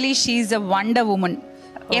actually she is a wonder woman.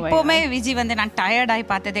 எப்போவுமே விஜி வந்து நான் டயர்டாகி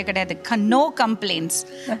பார்த்ததே கிடையாது. No complaints.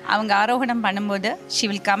 அவங்க ஆரோகணம் பண்ணும்போது she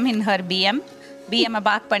will come in her BMI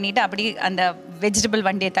park பண்ணிவிட்டு அப்படி அந்த வெஜிடபிள்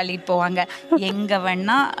வண்டியை தள்ளிட்டு போவாங்க. எங்கே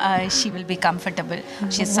வேணால் she will be comfortable.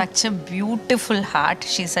 She is such a beautiful heart.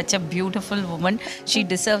 She is such a beautiful woman. She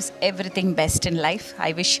deserves everything best in life.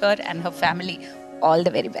 I wish her and her family all the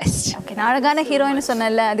very best. Okay, நான் அழகான ஹீரோயின்னு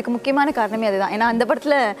சொன்னேன்ல, அதுக்கு முக்கியமான காரணமே அதுதான். ஏன்னா அந்த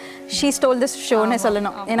படத்தில் ஷீ ஸ்டோல் திஸ் ஷோன்னு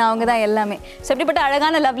சொல்லணும். ஏன்னா அவங்க தான் எல்லாமே. ஸோ இப்படிப்பட்ட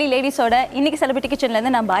அழகான லவ்லி லேடிஸோட இன்னைக்கு செலிபிரிட்டி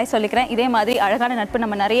கிச்சன்லேருந்து நான் பாய் சொல்லிக்கிறேன். இதே மாதிரி அழகான நட்பு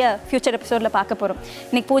நம்ம நிறைய ஃபியூச்சர் எபிசோடில் பார்க்க போகிறோம்.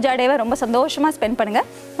 இன்னைக்கு பூஜா டேவை ரொம்ப சந்தோஷமாக ஸ்பெண்ட் பண்ணுங்கள்.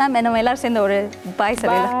 மேம் நம்ம எல்லாரும் சேர்ந்து ஒரு பாய்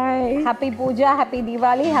சொல்லலாம். Happy Pooja, happy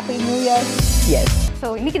Deepavali, happy new year. S. So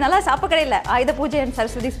இன்னைக்கு நல்லா சாப்பிட இல்லை, ஆயுத பூஜை அண்ட்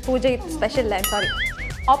சரஸ்வதி பூஜை special. Sorry,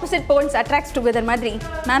 opposite poles attracts together மாதிரி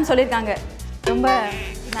மேம் சொல்லியிருக்காங்க. ரொம்ப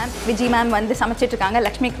மேம் விஜி மேம் வந்து சமைச்சிட்ருக்காங்க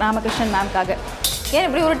லக்ஷ்மி ராமகிருஷ்ணன் மேம்காக. ஏன்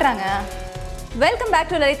இப்படி உருட்டுறாங்க? Welcome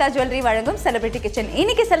back to Lalitha jewellery வழங்கும் செலிபிரிட்டி கிச்சன்.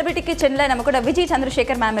 இன்னைக்கு செலிபிரிட்டி கிச்சனில் நம்ம கூட விஜி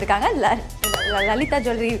சந்திரசேகர் மேம் இருக்காங்க. லலிதா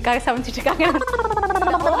ஜுவல்லரிக்காக சமைச்சிட்ருக்காங்க.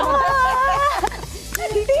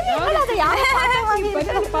 அதை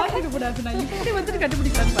யாரும் பார்க்க கூடாது. நான் இப்படி வந்துட்டு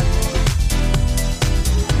கண்டுபிடிக்கலாம்.